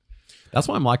it. That's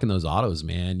why I'm liking those autos,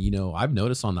 man. You know, I've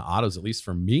noticed on the autos, at least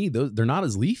for me, they're not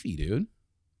as leafy, dude.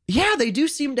 Yeah, they do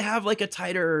seem to have like a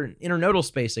tighter internodal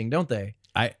spacing, don't they?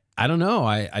 I don't know.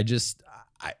 I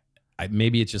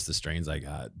maybe it's just the strains I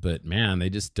got, but man,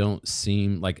 they just don't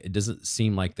seem like, it doesn't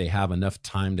seem like they have enough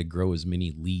time to grow as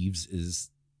many leaves as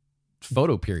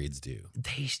photo periods do.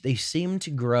 They seem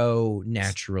to grow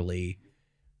naturally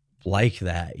like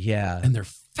that. Yeah. And they're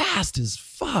fast as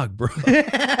fuck, bro.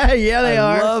 Yeah, they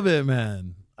are. I love it,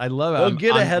 man. I love it. Don't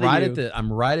get ahead of you.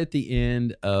 I'm right at the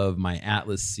end of my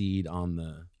Atlas seed on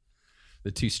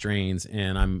the two strains,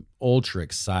 and I'm ultra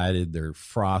excited. They're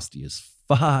frosty as fuck.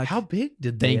 How big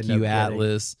did they Thank end you, up getting?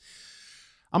 Atlas.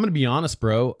 I'm gonna be honest,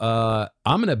 bro.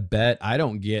 I'm gonna bet I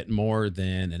don't get more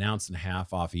than 1.5 ounces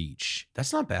off each.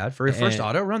 That's not bad for your first And-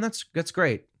 auto run. That's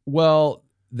great. Well,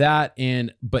 that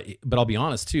and but I'll be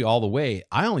honest too. All the way,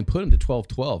 I only put them to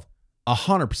 12-12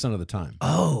 100% of the time.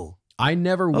 Oh, I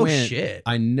never went. shit.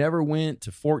 I never went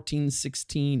to 14,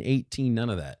 16, 18. None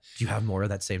of that. Do you have more of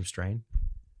that same strain?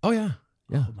 Oh yeah.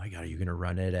 Yeah. Oh my God, are you gonna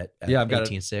run it at Yeah, I've got it.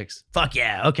 18.6? Fuck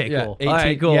yeah. Okay, Yeah, cool. 18, All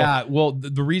right, cool. Yeah, well,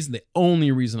 the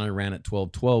only reason I ran at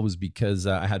 12-12 was because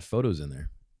I had photos in there.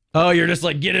 Oh, you're just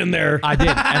like, get in there. I did,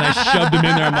 and I shoved them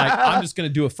in there. I'm like, I'm just gonna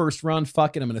do a first run.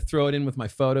 Fuck it, I'm gonna throw it in with my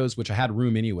photos, which I had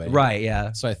room anyway. Right,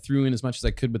 yeah. So I threw in as much as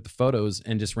I could with the photos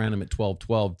and just ran them at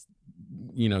 12-12,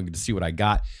 you know, to see what I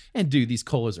got. And dude, these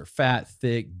colas are fat,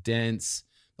 thick, dense,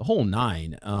 the whole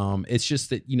nine. It's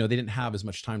just that, you know, they didn't have as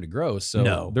much time to grow. So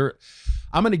No.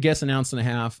 I'm going to guess 1.5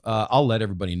 ounces. I'll let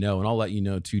everybody know, and I'll let you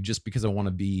know too, just because I want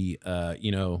to be,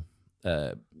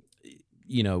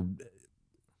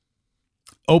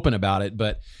 open about it.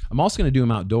 But I'm also going to do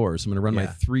them outdoors. I'm going to run my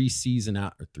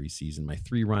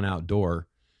 3 run outdoor.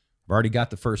 I've already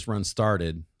got the first run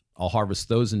started. I'll harvest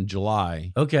those in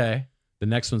July. Okay. The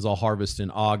next ones I'll harvest in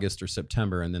August or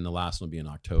September, and then the last one will be in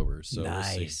October. So we'll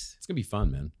see. Nice. It's gonna be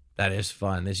fun, man. That is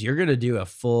fun. You're gonna do a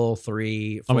full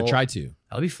 3. I'm gonna try to.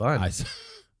 That'll be fun.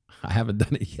 I haven't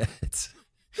done it yet.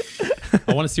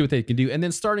 I want to see what they can do, and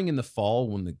then starting in the fall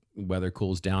when the weather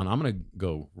cools down, I'm gonna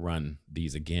go run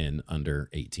these again under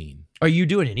 18. Are you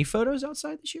doing any photos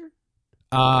outside this year?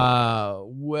 Well,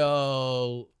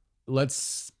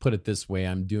 let's put it this way: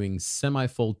 I'm doing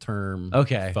semi-full term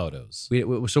photos.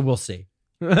 So we'll see.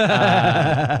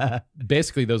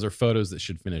 Basically, those are photos that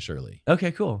should finish early.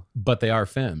 Okay, cool. But they are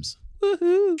femmes.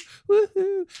 Woohoo,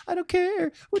 woohoo! I don't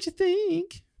care what you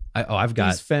think. I've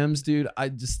got These femmes, dude. I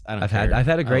don't. I've care.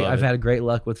 had I great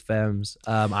luck with femmes.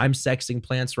 I'm sexing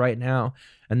plants right now,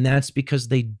 and that's because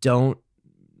they don't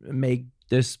make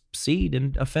this seed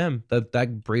in a femme.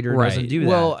 That breeder doesn't do that.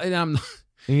 Well, and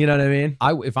you know what I mean?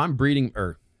 if I'm breeding,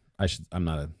 or I'm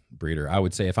not a breeder. I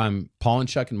would say if I'm pollen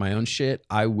chucking my own shit,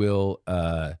 I will,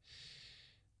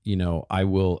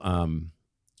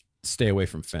 stay away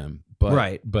from femme. But,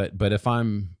 Right. But if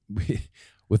I'm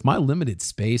with my limited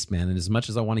space, man, and as much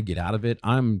as I want to get out of it,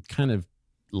 I'm kind of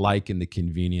liking the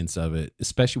convenience of it,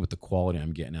 especially with the quality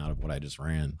I'm getting out of what I just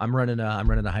ran. I'm running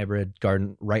a hybrid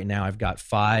garden right now. I've got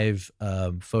 5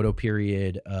 photo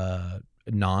period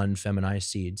non-feminized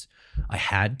seeds. I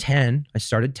had 10. I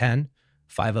started 10.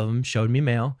 5 of them showed me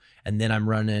male. And then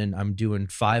I'm doing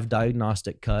 5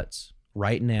 diagnostic cuts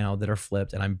right now that are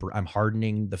flipped, and I'm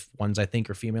hardening the ones I think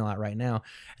are female out right now.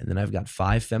 And then I've got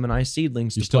 5 feminized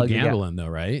seedlings. You're still gambling though,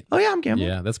 right? Oh yeah, I'm gambling.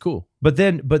 Yeah, that's cool. But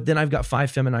then I've got 5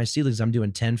 feminized seedlings. I'm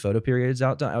doing 10 photo periods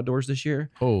outdoors this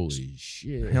year. Holy shit!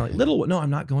 You know, like, no, I'm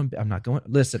not going.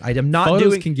 Listen, I'm not Photos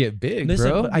doing. can get big, Listen,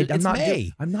 bro. but I'm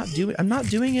not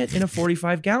doing it in a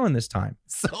 45 gallon this time.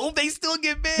 So they still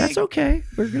get big. That's okay.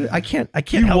 We're gonna. I can't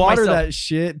You help water myself. that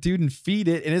shit, dude, and feed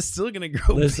it, and it's still gonna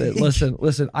grow. Listen, big.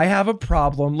 listen. I have a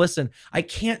problem. Listen, I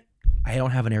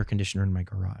don't have an air conditioner in my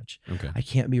garage. Okay. I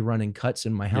can't be running cuts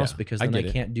in my house Yeah, because I then I get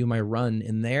it. can't do my run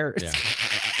in there. Yeah.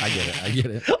 I get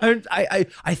it.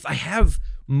 I have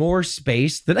more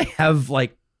space than I have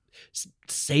like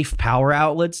safe power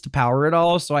outlets to power it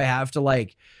all. So I have to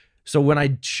so when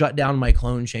I shut down my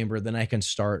clone chamber, then I can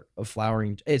start a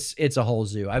flowering. It's a whole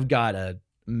zoo. I've got a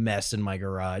mess in my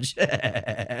garage.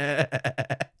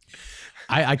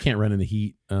 I can't run in the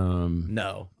heat.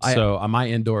 No. So my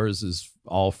indoors is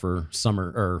all for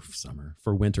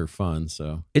for winter fun.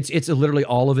 So It's literally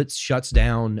all of it shuts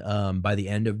down by the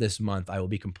end of this month. I will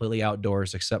be completely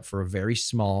outdoors except for a very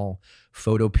small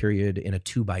photo period in a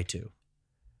 2x2.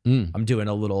 I'm doing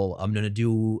I'm gonna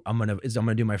do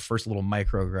my first little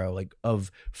micro grow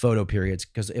of photo periods,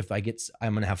 because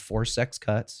I'm gonna have 4 sex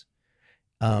cuts,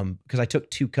 because I took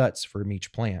 2 cuts from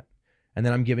each plant. And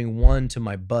then I'm giving 1 to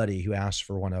my buddy who asked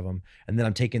for one of them. And then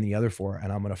I'm taking the other 4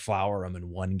 and I'm going to flower them in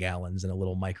 1 gallons in a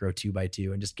little micro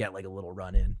 2x2 and just get a little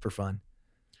run in for fun.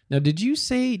 now, didn't you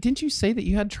say that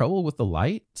you had trouble with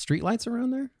the street lights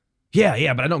around there?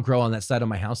 Yeah, but I don't grow on that side of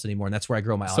my house anymore, and that's where I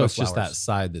grow my So it's autoflowers. just that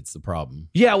side that's the problem.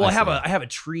 Yeah, well, I I have a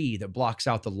tree that blocks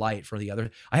out the light for the other.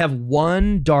 I have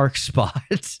 1 dark spot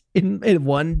in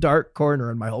 1 dark corner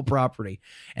in my whole property,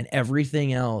 and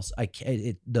everything else,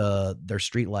 their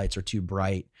street lights are too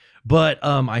bright. But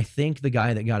I think the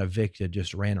guy that got evicted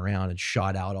just ran around and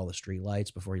shot out all the street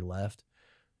lights before he left.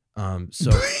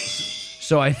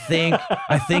 So I think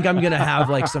I'm gonna have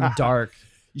some dark.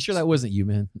 You sure that wasn't you,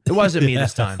 man? It wasn't me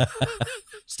this time.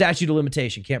 Statute of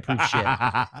limitation. Can't prove shit.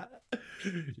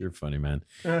 You're funny, man.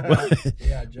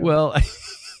 Yeah, Joe. Well,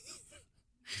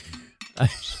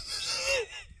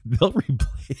 they'll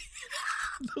replay.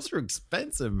 Those are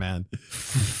expensive, man.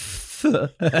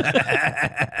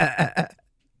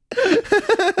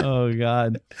 Oh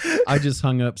God. I just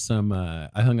hung up some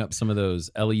of those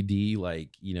LED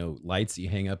lights that you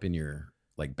hang up in your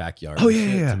backyard. Oh, and yeah,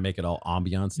 shit yeah. To make it all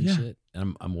ambiance and Yeah. shit.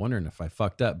 And I'm wondering if I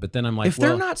fucked up. But then I'm like, if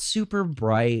they're not super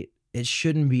bright, it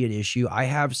shouldn't be an issue. I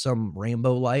have some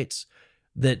rainbow lights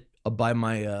that by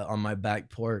my on my back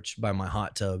porch by my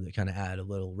hot tub that kind of add a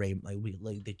little rain,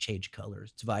 they change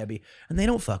colors. It's vibey, and they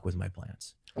don't fuck with my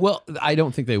plants. Well, I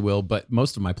don't think they will, but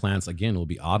most of my plants again will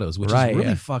be autos, which Right, is really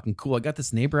yeah. fucking cool. I got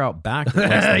this neighbor out back. That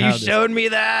likes to You have this- showed me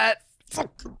that.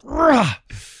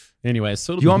 Anyway,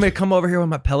 so Do you want me to come over here with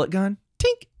my pellet gun?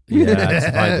 tink? Yeah,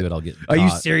 if I do it, I'll get. Are you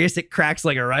caught. serious? It cracks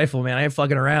like a rifle, man. I ain't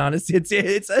fucking around.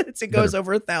 It goes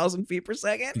over 1,000 feet per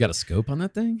second. You got a scope on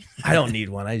that thing? I don't need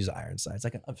one. I use iron sights.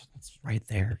 It's right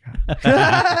there.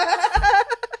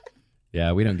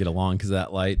 Yeah, we don't get along because of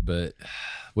that light, but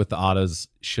with the autos,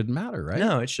 shouldn't matter, right?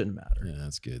 No, it shouldn't matter. Yeah,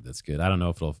 that's good. That's good. I don't know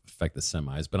if it'll affect the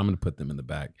semis, but I'm going to put them in the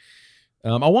back.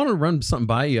 I want to run something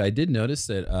by you. I did notice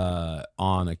that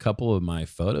on a couple of my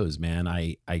photos, man,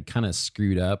 I kind of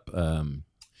screwed up.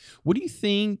 What do you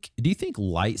think? Do you think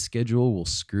light schedule will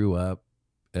screw up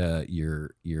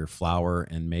your flower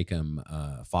and make them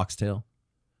foxtail?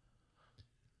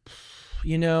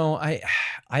 I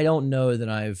don't know that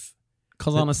I've.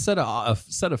 Because on a set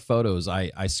of photos,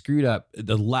 I screwed up in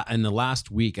the last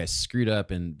week. I screwed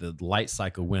up and the light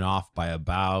cycle went off by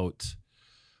about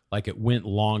it went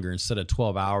longer. Instead of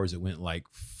 12 hours, it went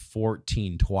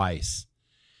 14 twice.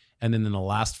 And then in the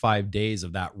last 5 days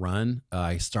of that run,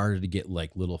 I started to get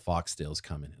little foxtails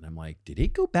coming, and I'm like, did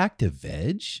it go back to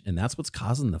veg? And that's what's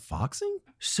causing the foxing?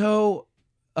 So,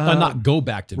 not go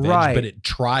back to veg, right. but it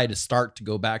tried to start to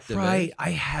go back to right.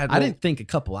 veg. I didn't think a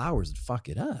couple hours would fuck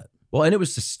it up. Well, and it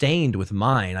was sustained with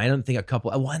mine. I don't think a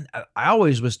couple. I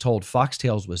always was told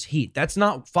foxtails was heat.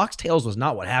 Foxtails was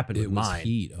not what happened It with was mine.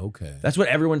 heat. Okay. That's what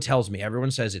everyone tells me.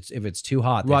 Everyone says if it's too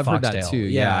hot, Well, they I've heard that foxtail. too.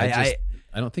 Yeah, I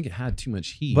I don't think it had too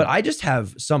much heat. but I just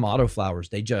have some autoflowers.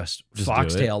 They just do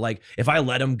foxtail. If I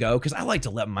let them go, because I like to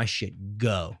let my shit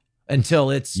go until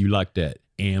it's. you like that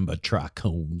amber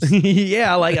trichomes?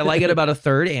 Yeah, I like it about a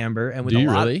third amber, and with Do a you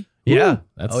lot. really? Yeah. Ooh,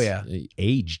 that's Oh, yeah.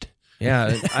 Aged.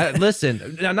 Yeah,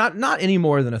 listen, not any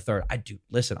more than a third. I do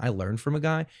listen. I learned from a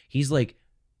guy. He's like,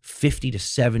 50 to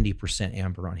 70%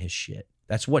 amber on his shit.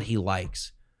 That's what he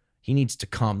likes. He needs to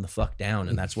calm the fuck down,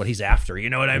 and that's what he's after. You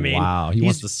know what I mean? Wow, he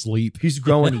wants to sleep. He's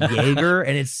growing a Jaeger,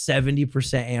 and it's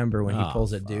 70% amber when he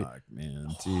pulls it, dude. Fuck, man,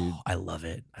 dude. I love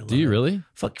it. I love Do you it. really?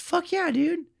 Fuck yeah,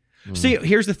 dude. See,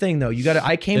 here's the thing, though.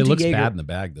 I came It to looks Jaeger. bad in the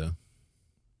bag, though.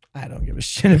 I don't give a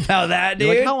shit about that, dude.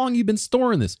 You're like, how long you been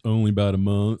storing this? Only about a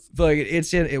month. Like,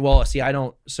 it's in it. Well, see, I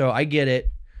don't. So I get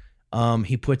it.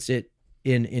 He puts it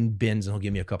in bins, and he'll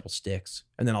give me a couple sticks,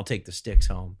 and then I'll take the sticks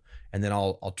home, and then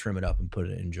I'll trim it up and put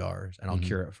it in jars, and I'll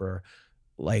cure it for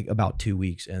like about 2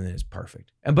 weeks, and then it's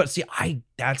perfect. But see,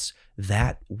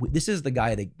 this is the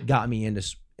guy that got me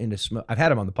into smoke. I've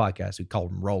had him on the podcast. We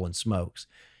called him Rolling Smokes.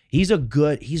 He's a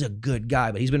good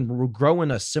guy, but he's been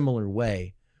growing a similar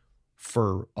way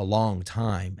for a long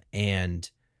time,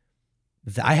 and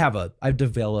I've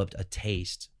developed a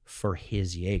taste for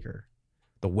his Jaeger,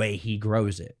 the way he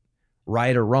grows it,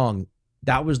 right or wrong.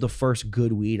 That was the first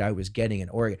good weed I was getting in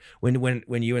Oregon.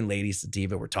 When you and Lady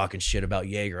Sativa were talking shit about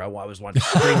Jaeger, I was wanting to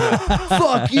scream,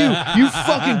 fuck you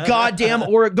fucking goddamn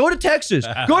Oregon. Go to Texas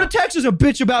and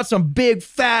bitch about some big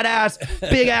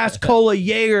ass cola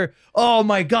Jaeger. Oh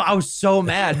my God. I was so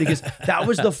mad because that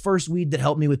was the first weed that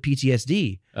helped me with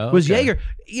PTSD was Jaeger.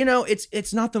 You know,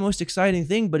 it's not the most exciting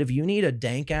thing, but if you need a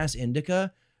dank ass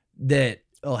indica that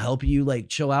it'll help you like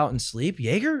chill out and sleep,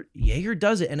 Jaeger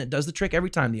does it, and it does the trick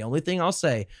every time. The only thing I'll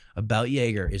say about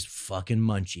Jaeger is fucking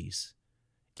munchies.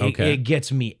 It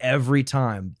gets me every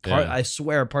time. I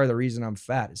swear part of the reason I'm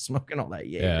fat is smoking all that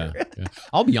Jaeger. Yeah.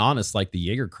 I'll be honest, like the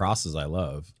Jaeger crosses I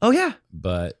love. Oh yeah.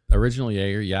 But original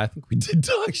Jaeger, I think we did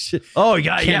dog shit. Oh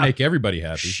yeah, Can't make everybody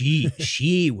happy. She dogged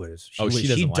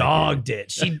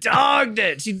it. She dogged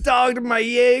it. She dogged my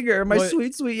Jaeger, my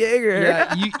sweet Jaeger.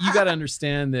 Yeah, you got to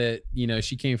understand that, you know,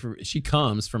 she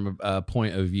comes from a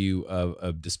point of view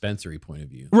of dispensary point of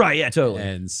view. Right, yeah, totally.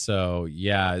 And so,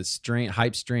 yeah,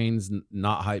 hype strains,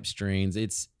 not hype strains.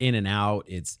 It's in and out.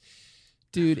 It's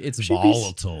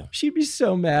volatile. She'd be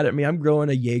so mad at me. I'm growing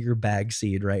a Jaeger bag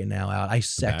seed right now out. I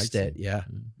sexed it. Yeah.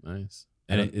 Nice.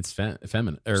 And it's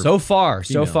feminine. So far,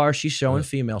 she's showing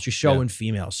female. She's showing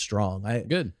female strong.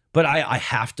 Good. But I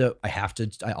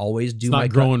always do. It's not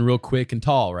growing real quick and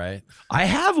tall, right? I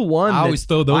have one. I always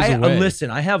throw those away.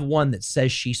 Listen, I have one that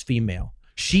says she's female.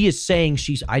 She is saying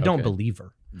I don't believe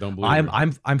her. Don't believe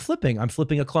her. I'm flipping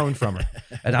a clone from her.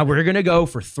 And we're going to go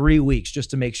for 3 weeks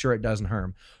just to make sure it doesn't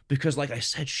harm. Because like I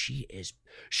said,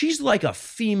 she's like a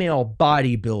female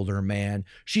bodybuilder, man.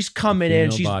 She's coming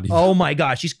in. Oh my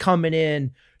God. She's coming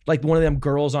in like one of them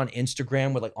girls on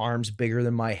Instagram with like arms bigger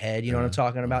than my head. You know what I'm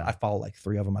talking about? I follow like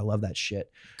 3 of them. I love that shit.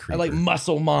 Creeper. I like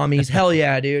muscle mommies. Hell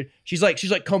yeah, dude. She's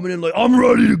like coming in like, I'm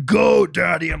ready to go,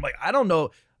 daddy. I'm like, I don't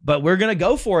know. But we're going to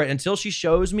go for it until she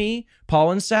shows me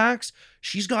pollen sacs.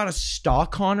 She's got a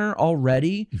stock on her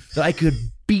already that I could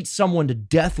beat someone to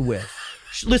death with.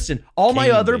 Listen, all my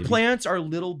other plants are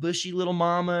little bushy little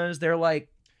mamas. They're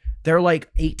like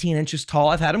 18 inches tall.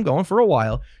 I've had them going for a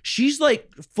while. She's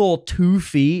like full 2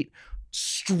 feet,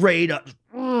 straight up.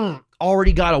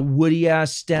 Already got a woody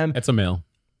ass stem. That's a male.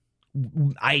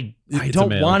 I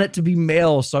don't want it to be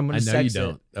male, so I'm going to sex it. I know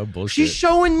you don't. Oh, bullshit. She's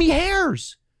showing me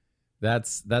hairs.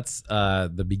 That's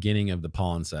the beginning of the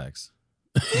pollen sacs.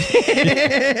 You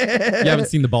haven't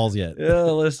seen the balls yet.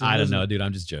 Listen, I don't know, dude.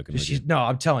 I'm just joking. No,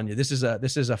 I'm telling you, this is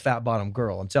a fat bottom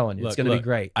girl. I'm telling you, it's gonna be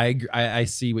great. I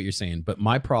see what you're saying, but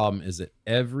my problem is that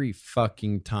every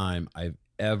fucking time I've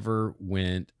ever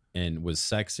went and was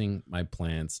sexing my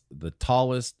plants, the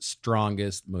tallest,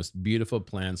 strongest, most beautiful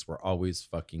plants were always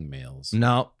fucking males.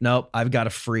 No, I've got a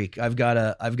freak. I've got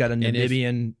a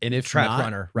Namibian and if track not,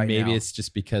 runner right maybe now. It's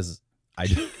just because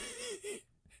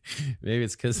maybe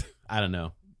it's because I don't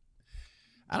know.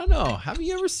 Have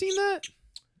you ever seen that?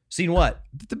 Seen what?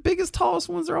 The biggest, tallest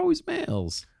ones are always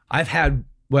males. I've had.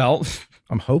 Well,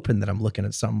 I'm hoping that I'm looking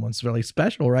at someone's really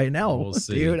special right now. We'll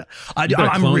see. Dude.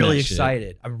 I'm really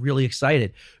excited. I'm really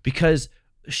excited because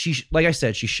like I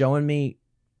said, she's showing me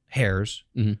hairs,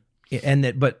 and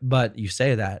that. But you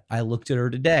say that I looked at her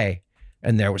today,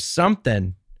 and there was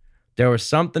something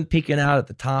peeking out at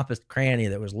the top of the cranny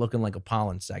that was looking like a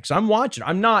pollen sac. So I'm watching.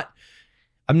 I'm not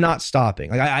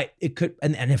stopping. Like it could,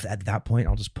 and if at that point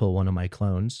I'll just pull one of my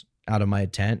clones out of my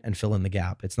tent and fill in the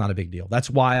gap. It's not a big deal. That's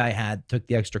why I took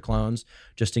the extra clones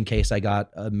just in case I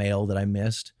got a male that I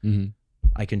missed.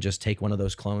 I can just take one of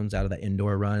those clones out of that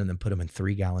indoor run and then put them in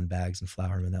 3-gallon bags and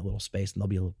flower them in that little space, and they'll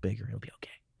be a little bigger. It'll be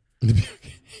okay.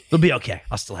 It'll be okay.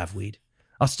 I'll still have weed.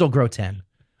 I'll still grow 10.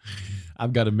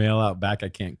 I've got a male out back I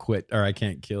can't quit or I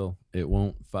can't kill. It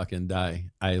won't fucking die.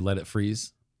 I let it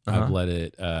freeze. I've let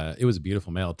it. It was a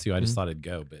beautiful male too. I just thought it'd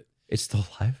go, but It's still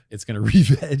alive. It's gonna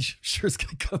re-veg. Sure, it's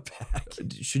gonna come back.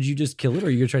 Should you just kill it, or are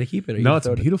you gonna try to keep it? Or you No, gonna it's a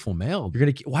throw it? beautiful male. You're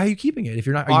gonna. Why are you keeping it if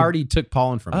you're not? I already took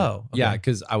pollen from it. Oh, okay. Yeah,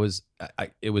 because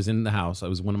it was in the house. I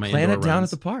was one of my plant it indoor down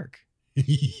runs. at the park.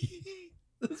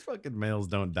 Those fucking males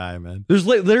don't die, man. There's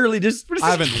literally just. I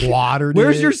haven't watered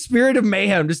Where's it. your spirit of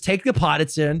mayhem? Just take the pot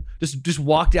it's in. Just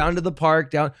walk down to the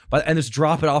park and just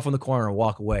drop it off on the corner and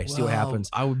walk away. See what Well, happens.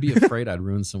 I would be afraid I'd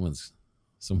ruin someone's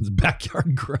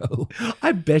backyard grow.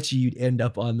 I bet you'd end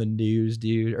up on the news,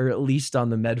 dude, or at least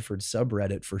on the Medford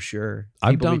subreddit for sure.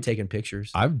 I've People be dumped- taking pictures.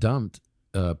 I've dumped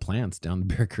plants down the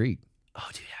Bear Creek. Oh,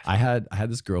 dude. I had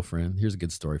this girlfriend. Here's a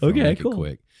good story for Okay, make cool. it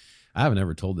quick. I haven't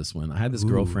ever told this one. I had this Ooh.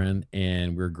 girlfriend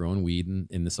and we were growing weed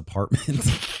in this apartment.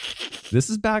 This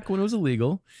is back when it was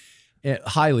illegal,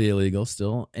 highly illegal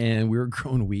still. And we were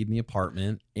growing weed in the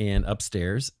apartment and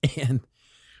upstairs. And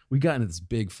we got into this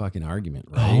big fucking argument,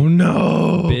 right? Oh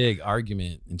no. Big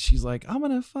argument. And she's like, I'm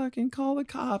going to fucking call the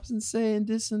cops and say and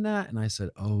this and that. And I said,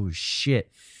 oh shit.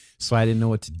 So I didn't know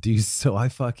what to do. So I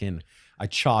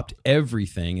chopped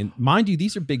everything. And mind you,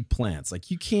 these are big plants. Like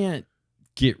you can't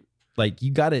get, like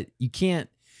you can't,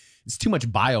 it's too much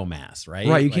biomass, right?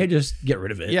 Right, you Like, can't just get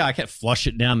rid of it. yeah, I can't flush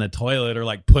it down the toilet or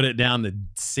like put it down the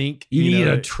sink. You need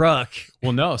know? a truck.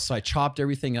 Well, no. So I chopped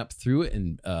everything up through it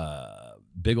in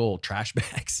big old trash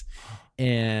bags.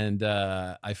 And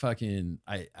I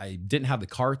didn't have the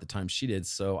car at the time, she did.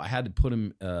 So I had to put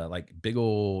them like big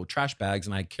old trash bags,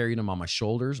 and I carried them on my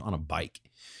shoulders on a bike.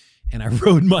 And I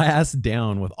rode my ass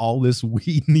down with all this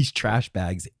weed in these trash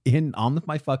bags on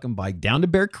my fucking bike down to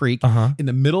Bear Creek in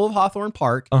the middle of Hawthorne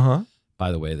Park.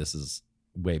 By the way, this is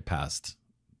way past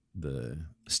the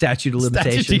Statute of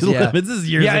limitations. statute of Yeah. limits. This is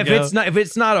years Yeah, ago. if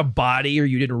it's not a body or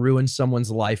you didn't ruin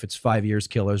someone's life, it's 5 years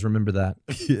killers. Remember that.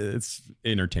 It's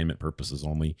entertainment purposes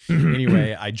only.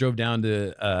 Anyway, I drove down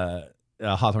to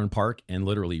Hawthorne Park and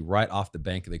literally right off the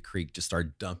bank of the creek just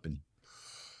started dumping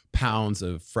pounds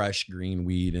of fresh green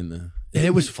weed in the. And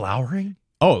it was flowering?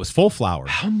 Oh, it was full flower.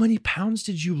 How many pounds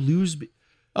did you lose?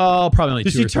 Oh, probably only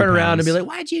Did 2 you or 3 turn around and be pounds.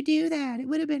 like, why'd you do that? It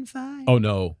would have been fine. Oh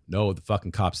no, the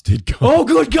fucking cops did go. Oh,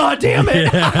 good God damn it.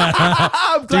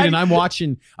 I'm Dude, glad- and I'm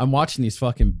watching these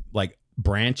fucking like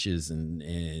branches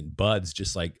and buds,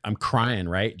 just like I'm crying,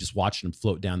 right? Just watching them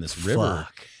float down this river.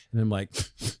 Fuck. And I'm like,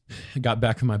 I got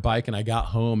back on my bike and I got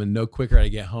home, and no quicker I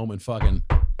get home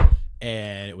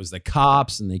and it was the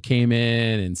cops, and they came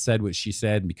in and said what she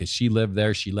said, because she lived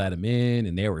there. She let them in,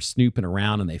 and they were snooping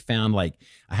around, and they found like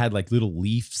I had like little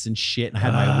leaves and shit, and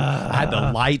I had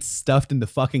the lights stuffed in the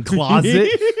fucking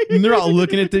closet, and they're all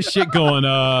looking at this shit going,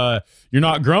 you're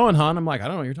not growing, huh? And I'm like, I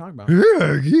don't know what you're talking about.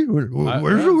 Where's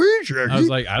the weed, Shaggy? I was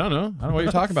like, I don't know what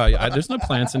you're talking about. There's no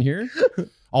plants in here.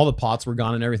 All the pots were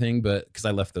gone and everything, but because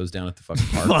I left those down at the fucking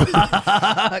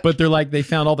park. But they're like, they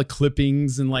found all the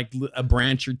clippings and like a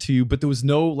branch or two, but there was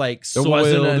no like There soil.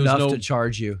 wasn't there was enough no, to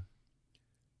charge you.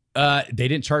 They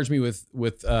didn't charge me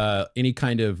with any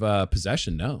kind of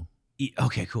possession. No.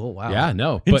 Okay, cool. Wow. Yeah,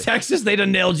 no. In But Texas, they'd have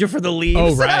nailed you for the leaves.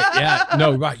 oh right, yeah,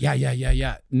 no, right,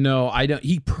 yeah. No, I don't.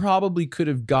 He probably could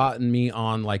have gotten me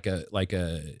on like a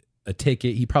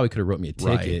ticket. He probably could have wrote me a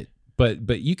ticket. Right.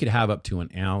 But you could have up to an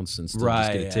ounce and still just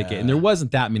Right, get a ticket. yeah. And there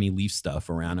wasn't that many leaf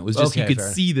stuff around. It was just you Okay, could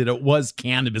fair. see that it was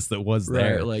cannabis that was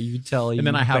there. Right, like you tell you And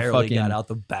then I have barely fucking- got out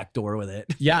the back door with it.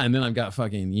 Yeah, and then I've got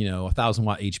fucking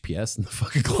 1,000-watt HPS in the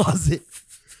fucking closet.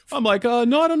 I'm like,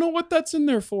 no, I don't know what that's in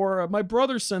there for. My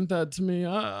brother sent that to me.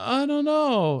 I don't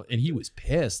know. And he was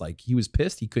pissed. Like he was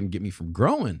pissed he couldn't get me from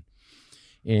growing.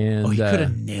 And Oh, he could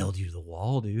have nailed you to the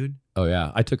wall, dude. oh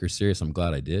yeah, I took her serious. I'm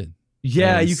glad I did.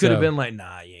 Yeah, And you could have so- been like,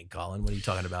 nah, you ain't calling. What are you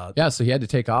talking about? Yeah, so he had to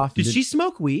take off. Did she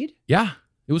smoke weed? Yeah,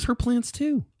 it was her plants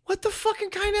too. What the fucking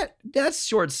kind of? That's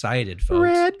short-sighted,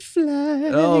 folks.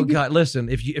 flag. Oh God! Listen,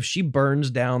 if she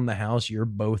burns down the house, you're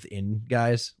both in,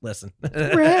 guys. Listen.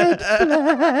 Red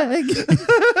flag.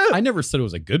 I never said it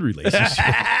was a good relationship,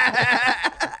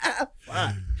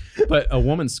 but a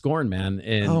woman scorned, man,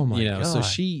 and Oh my so God.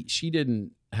 she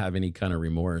didn't have any kind of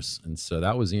remorse, and so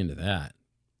that was the end of that.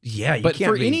 Yeah, you But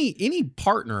can't for be- any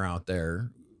partner out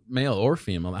there, male or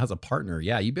female, that has a partner,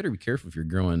 yeah, you better be careful if you're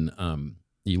growing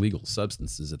illegal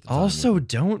substances at the time. Also,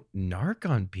 don't narc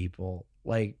on people.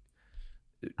 Like,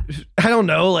 I don't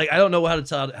know. Like, I don't know how to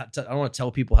tell. I don't want to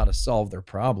tell people how to solve their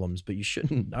problems, but you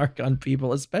shouldn't narc on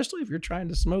people, especially if you're trying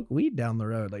to smoke weed down the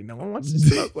road. Like, no one wants to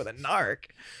smoke with a narc.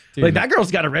 Dude, Like, that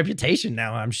girl's got a reputation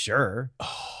now, I'm sure.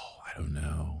 Oh, I don't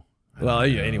know. Well,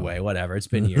 yeah, anyway, whatever. It's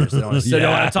been years. They don't want to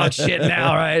Yeah. talk shit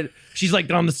now, right? She's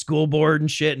like on the school board and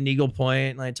shit in Eagle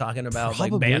Point, like talking about like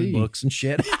banned Probably. books and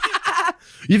shit.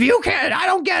 If you can't, I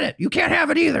don't get it. You can't have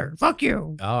it either. Fuck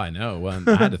you. Oh, I know. Well,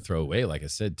 I had to throw away, like I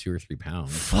said, 2 or 3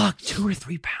 pounds. Fuck, 2 or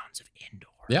 3 pounds of indoor.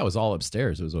 Yeah, it was all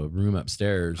upstairs. It was a room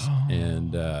upstairs,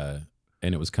 and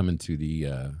it was coming to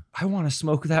the. I want to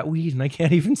smoke that weed, and I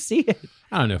can't even see it.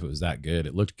 I don't know if it was that good.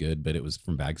 It looked good, but it was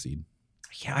from Bagseed.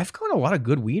 Yeah, I've grown a lot of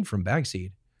good weed from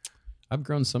Bagseed. I've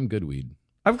grown some good weed.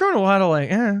 I've grown a lot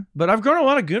of but I've grown a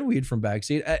lot of good weed from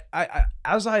Bagseed.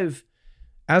 As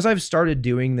I've started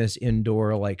doing this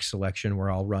indoor like selection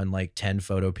where I'll run like 10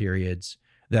 photo periods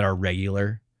that are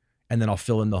regular, and then I'll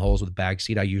fill in the holes with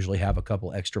Bagseed. I usually have a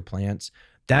couple extra plants.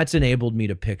 That's enabled me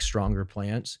to pick stronger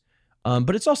plants.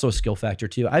 But it's also a skill factor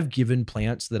too. I've given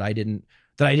plants that I didn't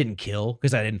kill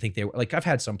because I didn't think they were like, I've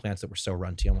had some plants that were so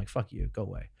runty. I'm like, fuck you, go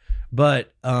away.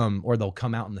 But, or they'll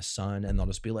come out in the sun and they'll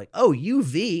just be like, oh,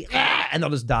 UV, and they'll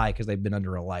just die because they've been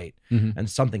under a light and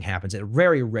something happens. It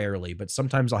very rarely, but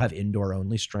sometimes I'll have indoor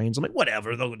only strains. I'm like,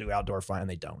 whatever, they'll do outdoor fine.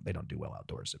 They don't do well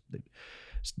outdoors.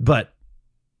 But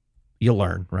you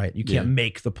learn, right? You can't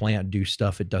make the plant do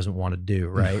stuff it doesn't want to do,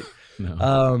 right?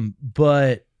 No.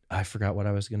 But I forgot what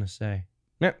I was going to say.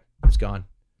 Yep, it's gone.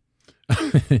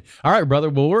 All right, brother.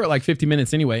 Well, we're at like 50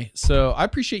 minutes anyway. So I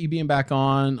appreciate you being back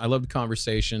on. I love the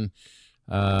conversation.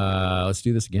 Let's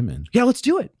do this again, man. Yeah, let's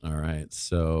do it. All right.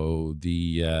 So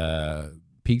the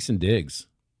Peaks and Digs.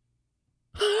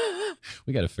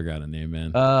 We got to figure out a name,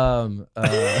 man.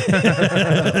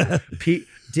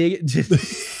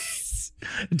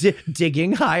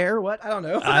 Digging higher. What? I don't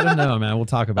know. I don't know, man. We'll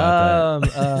talk about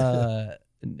that.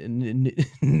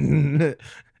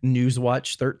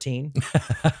 Newswatch 13.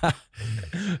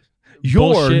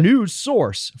 Your Bullshit. news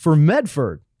source for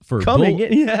Medford. For coming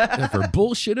in. Yeah. for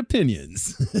bullshit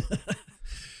opinions.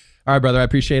 All right, brother. I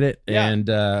appreciate it. Yeah. And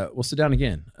we'll sit down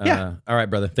again. Yeah. All right,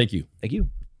 brother. Thank you. Thank you.